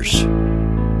years.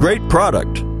 Great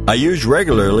product. I use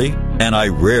regularly and I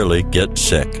rarely get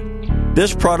sick.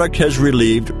 This product has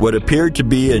relieved what appeared to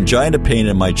be angina pain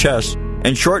in my chest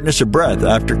and shortness of breath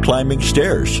after climbing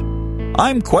stairs.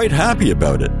 I'm quite happy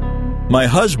about it. My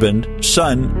husband,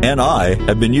 son, and I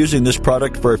have been using this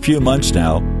product for a few months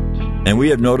now, and we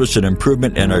have noticed an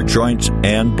improvement in our joints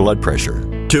and blood pressure.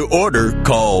 To order,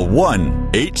 call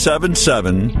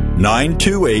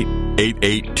 1-877-928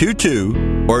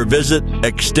 88822 or visit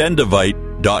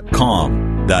extendovite.com.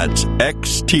 That's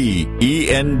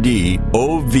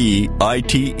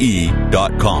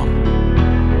XTENDOVITE.com.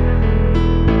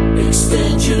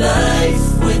 Extend your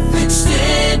life with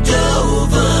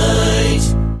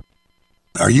Extendovite.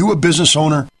 Are you a business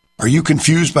owner? Are you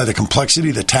confused by the complexity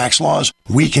of the tax laws?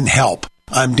 We can help.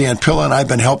 I'm Dan Pilla, and I've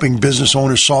been helping business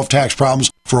owners solve tax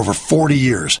problems for over 40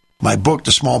 years. My book,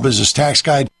 The Small Business Tax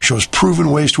Guide, shows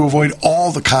proven ways to avoid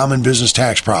all the common business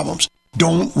tax problems.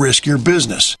 Don't risk your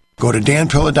business. Go to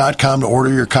danpilla.com to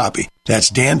order your copy.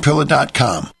 That's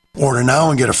danpilla.com. Order now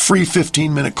and get a free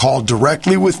 15-minute call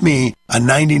directly with me, a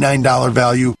 $99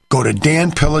 value. Go to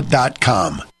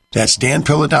danpilla.com. That's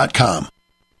danpilla.com.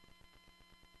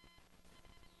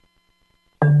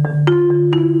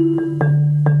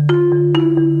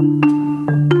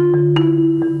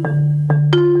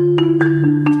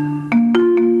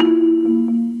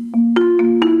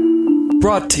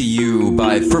 Brought to you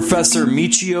by Professor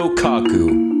Michio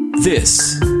Kaku.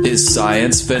 This is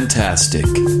Science Fantastic.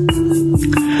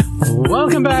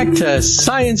 Welcome back to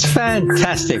Science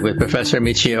Fantastic with Professor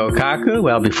Michio Kaku.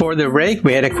 Well, before the break,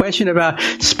 we had a question about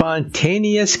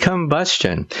spontaneous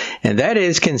combustion. And that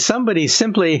is, can somebody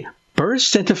simply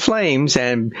burst into flames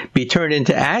and be turned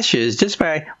into ashes just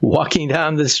by walking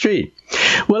down the street?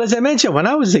 Well, as I mentioned, when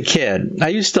I was a kid, I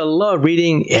used to love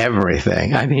reading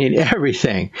everything. I mean,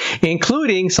 everything,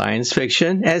 including science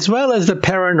fiction, as well as the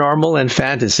paranormal and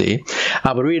fantasy.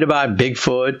 I would read about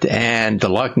Bigfoot and the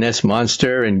Loch Ness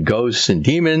Monster and ghosts and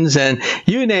demons, and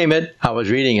you name it, I was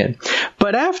reading it.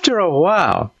 But after a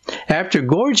while, after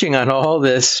gorging on all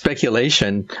this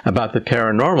speculation about the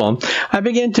paranormal, I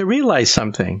began to realize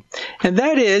something. And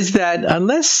that is that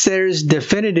unless there's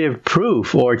definitive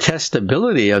proof or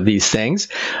testability of these things,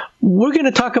 we're going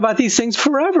to talk about these things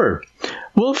forever.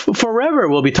 Forever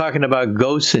we'll be talking about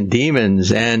ghosts and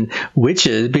demons and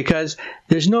witches because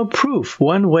there's no proof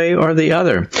one way or the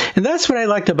other. And that's what I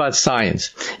liked about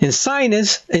science. In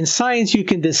science you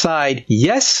can decide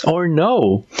yes or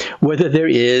no whether there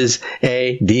is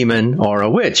a demon or a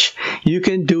witch. You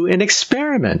can do an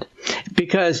experiment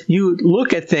because you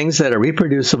look at things that are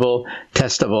reproducible,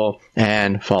 testable,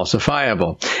 and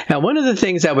falsifiable. And one of the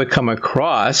things I would come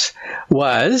across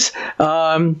was,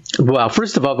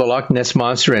 first of all, the Loch Ness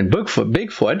Monster and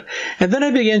Bigfoot. And then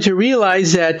I began to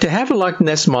realize that to have a Loch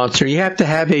Ness Monster, you have to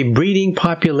have a breeding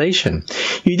population.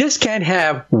 You just can't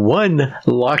have one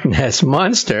Loch Ness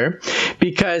Monster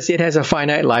because it has a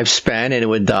finite lifespan and it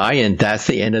would die, and that's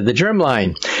the end of the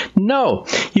germline. No,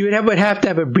 you would have to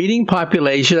have a breeding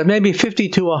population of maybe 50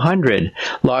 to 100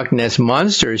 Loch Ness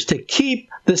Monsters to keep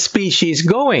the species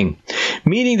going,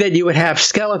 meaning that you would have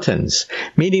skeletons,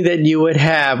 meaning that you would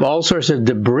have all sorts of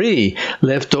debris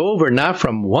left over, not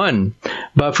from one,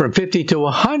 but from 50 to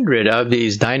 100 of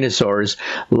these dinosaurs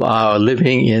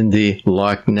living in the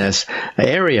Loch Ness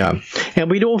area.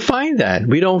 And we don't find that.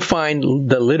 We don't find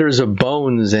the litters of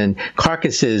bones and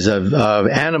carcasses of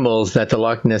animals that the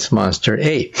Loch Ness Monster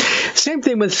ate. Same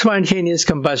thing with spontaneous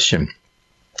combustion.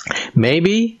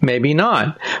 Maybe, maybe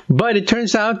not. But it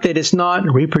turns out that it's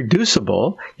not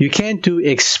reproducible. You can't do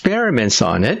experiments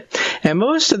on it. And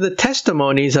most of the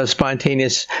testimonies of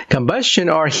spontaneous combustion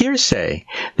are hearsay.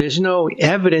 There's no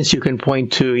evidence you can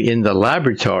point to in the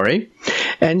laboratory.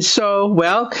 And so,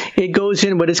 well, it goes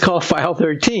in what is called File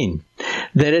 13.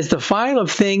 That is the file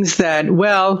of things that,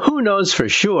 well, who knows for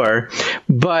sure,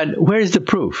 but where's the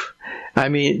proof? I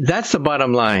mean, that's the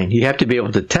bottom line. You have to be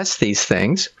able to test these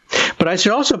things. But I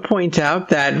should also point out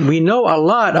that we know a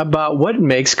lot about what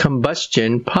makes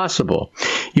combustion possible.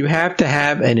 You have to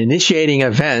have an initiating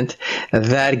event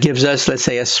that gives us, let's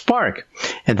say, a spark.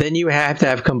 And then you have to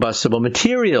have combustible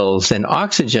materials and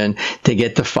oxygen to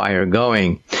get the fire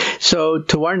going. So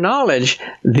to our knowledge,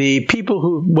 the people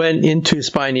who went into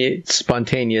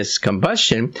spontaneous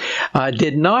combustion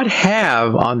did not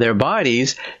have on their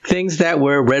bodies things that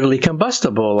were readily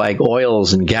combustible, like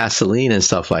oils and gasoline and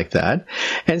stuff like that.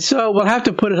 And so we'll have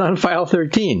to put it on File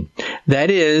 13.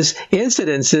 That is,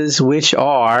 incidences which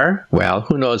are, well,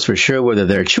 who knows for sure whether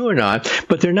they're true or not,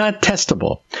 but they're not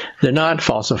testable. They're not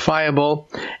falsifiable,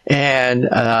 and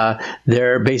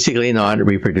they're basically not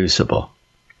reproducible.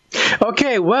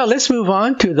 Okay, well, let's move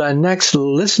on to the next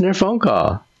listener phone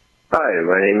call. Hi,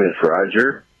 my name is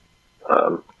Roger.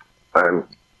 I'm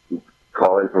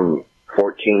calling from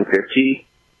 1450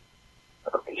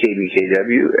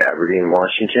 KBKW, Aberdeen,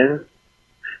 Washington.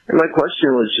 And my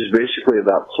question was just basically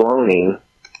about cloning.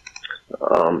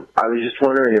 I was just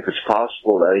wondering if it's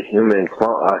possible that a human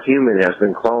has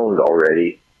been cloned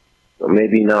already,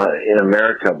 maybe not in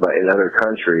America, but in other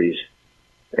countries.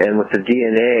 And with the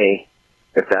DNA,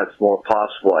 if that's more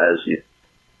possible as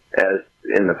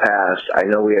in the past. I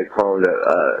know we had cloned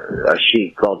a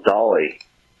sheep called Dolly,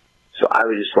 so I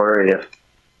was just wondering if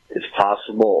it's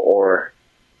possible or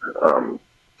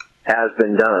has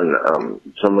been done.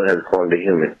 Someone has cloned a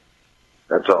human.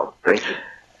 That's all. Thank you.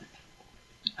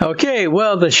 Okay,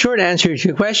 well, the short answer to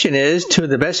your question is, to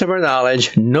the best of our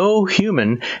knowledge, no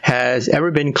human has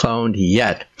ever been cloned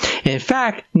yet. In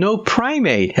fact, no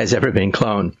primate has ever been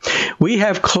cloned. We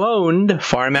have cloned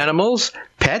farm animals.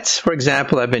 Pets, for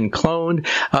example, have been cloned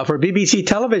for BBC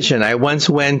television. I once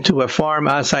went to a farm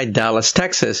outside Dallas,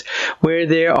 Texas, where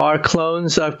there are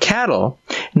clones of cattle.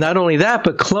 Not only that,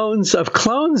 but clones of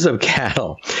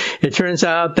cattle. It turns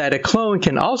out that a clone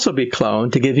can also be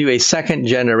cloned to give you a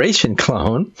second-generation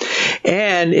clone.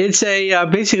 And it's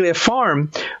basically a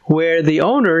farm where the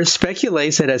owner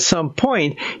speculates that at some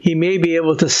point he may be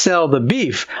able to sell the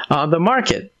beef on the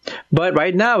market. But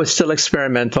right now it's still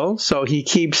experimental, so he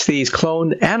keeps these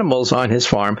cloned animals on his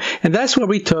farm, and that's where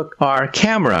we took our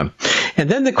camera. And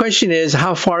then the question is,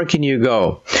 how far can you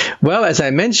go? Well, as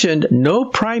I mentioned, no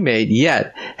primate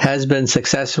yet has been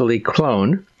successfully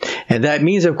cloned, and that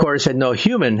means, of course, that no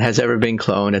human has ever been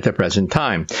cloned at the present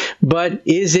time. But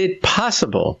is it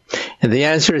possible? And the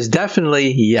answer is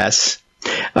definitely yes.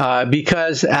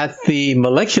 Because at the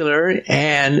molecular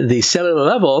and the cellular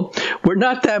level, we're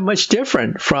not that much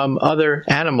different from other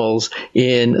animals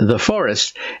in the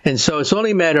forest. And so it's only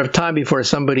a matter of time before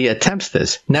somebody attempts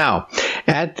this. Now,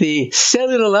 at the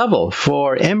cellular level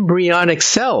for embryonic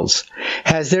cells,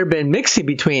 has there been mixing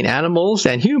between animals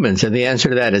and humans? And the answer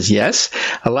to that is yes.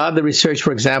 A lot of the research,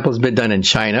 for example, has been done in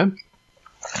China.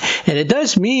 And it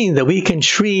does mean that we can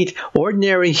treat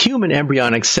ordinary human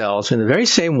embryonic cells in the very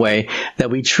same way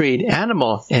that we treat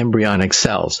animal embryonic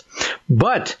cells.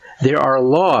 But there are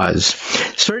laws.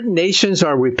 Certain nations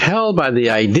are repelled by the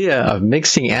idea of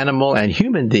mixing animal and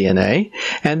human DNA,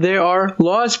 and there are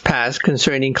laws passed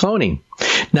concerning cloning.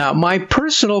 Now, my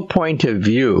personal point of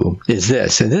view is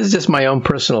this, and this is just my own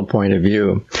personal point of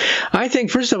view. I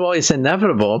think, first of all, it's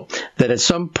inevitable that at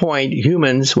some point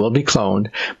humans will be cloned,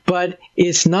 but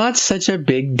it's not such a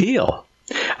big deal.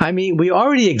 I mean, we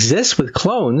already exist with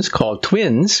clones called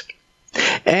twins.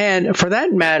 And for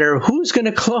that matter, who's going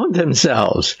to clone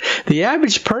themselves? The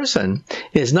average person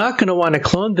is not going to want to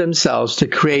clone themselves to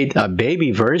create a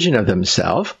baby version of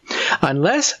themselves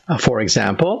unless, for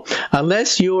example,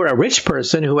 unless you're a rich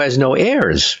person who has no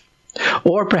heirs,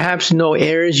 or perhaps no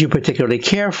heirs you particularly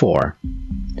care for.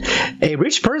 A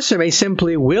rich person may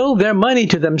simply will their money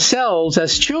to themselves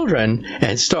as children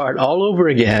and start all over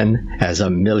again as a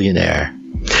millionaire.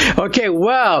 Okay,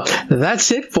 well,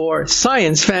 that's it for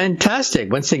Science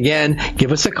Fantastic. Once again,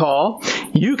 give us a call.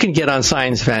 You can get on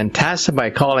Science Fantastic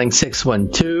by calling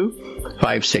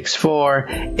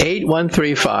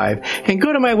 612-564-8135 and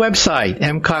go to my website,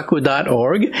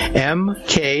 mkaku.org,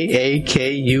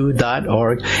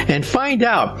 mkaku.org, and find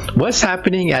out what's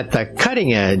happening at the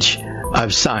cutting edge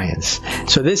of science.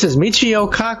 So this is Michio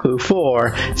Kaku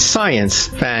for Science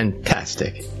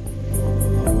Fantastic.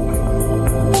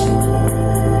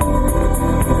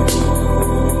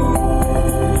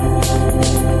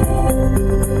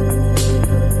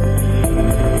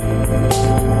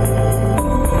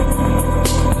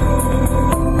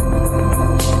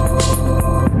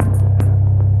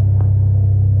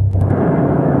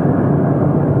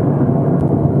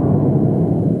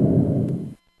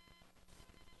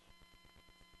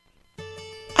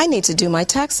 I need to do my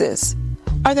taxes.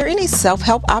 Are there any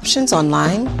self-help options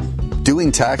online? Doing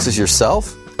taxes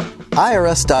yourself?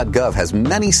 IRS.gov has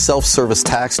many self-service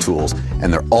tax tools,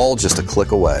 and they're all just a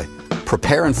click away.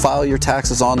 Prepare and file your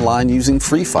taxes online using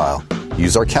Free File.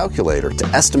 Use our calculator to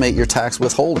estimate your tax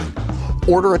withholding.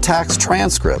 Order a tax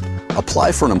transcript.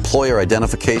 Apply for an employer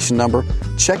identification number.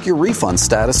 Check your refund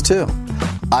status too.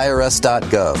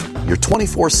 IRS.gov, your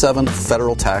 24/7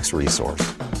 federal tax resource.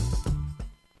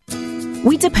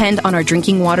 We depend on our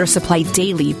drinking water supply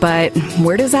daily, but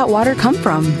where does that water come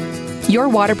from? Your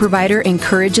water provider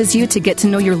encourages you to get to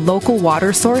know your local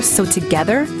water source so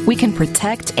together we can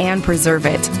protect and preserve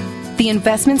it. The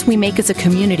investments we make as a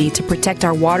community to protect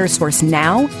our water source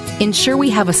now ensure we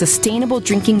have a sustainable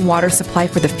drinking water supply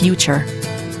for the future.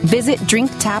 Visit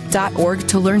drinktap.org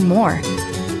to learn more.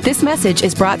 This message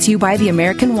is brought to you by the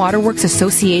American Water Works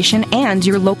Association and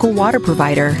your local water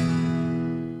provider.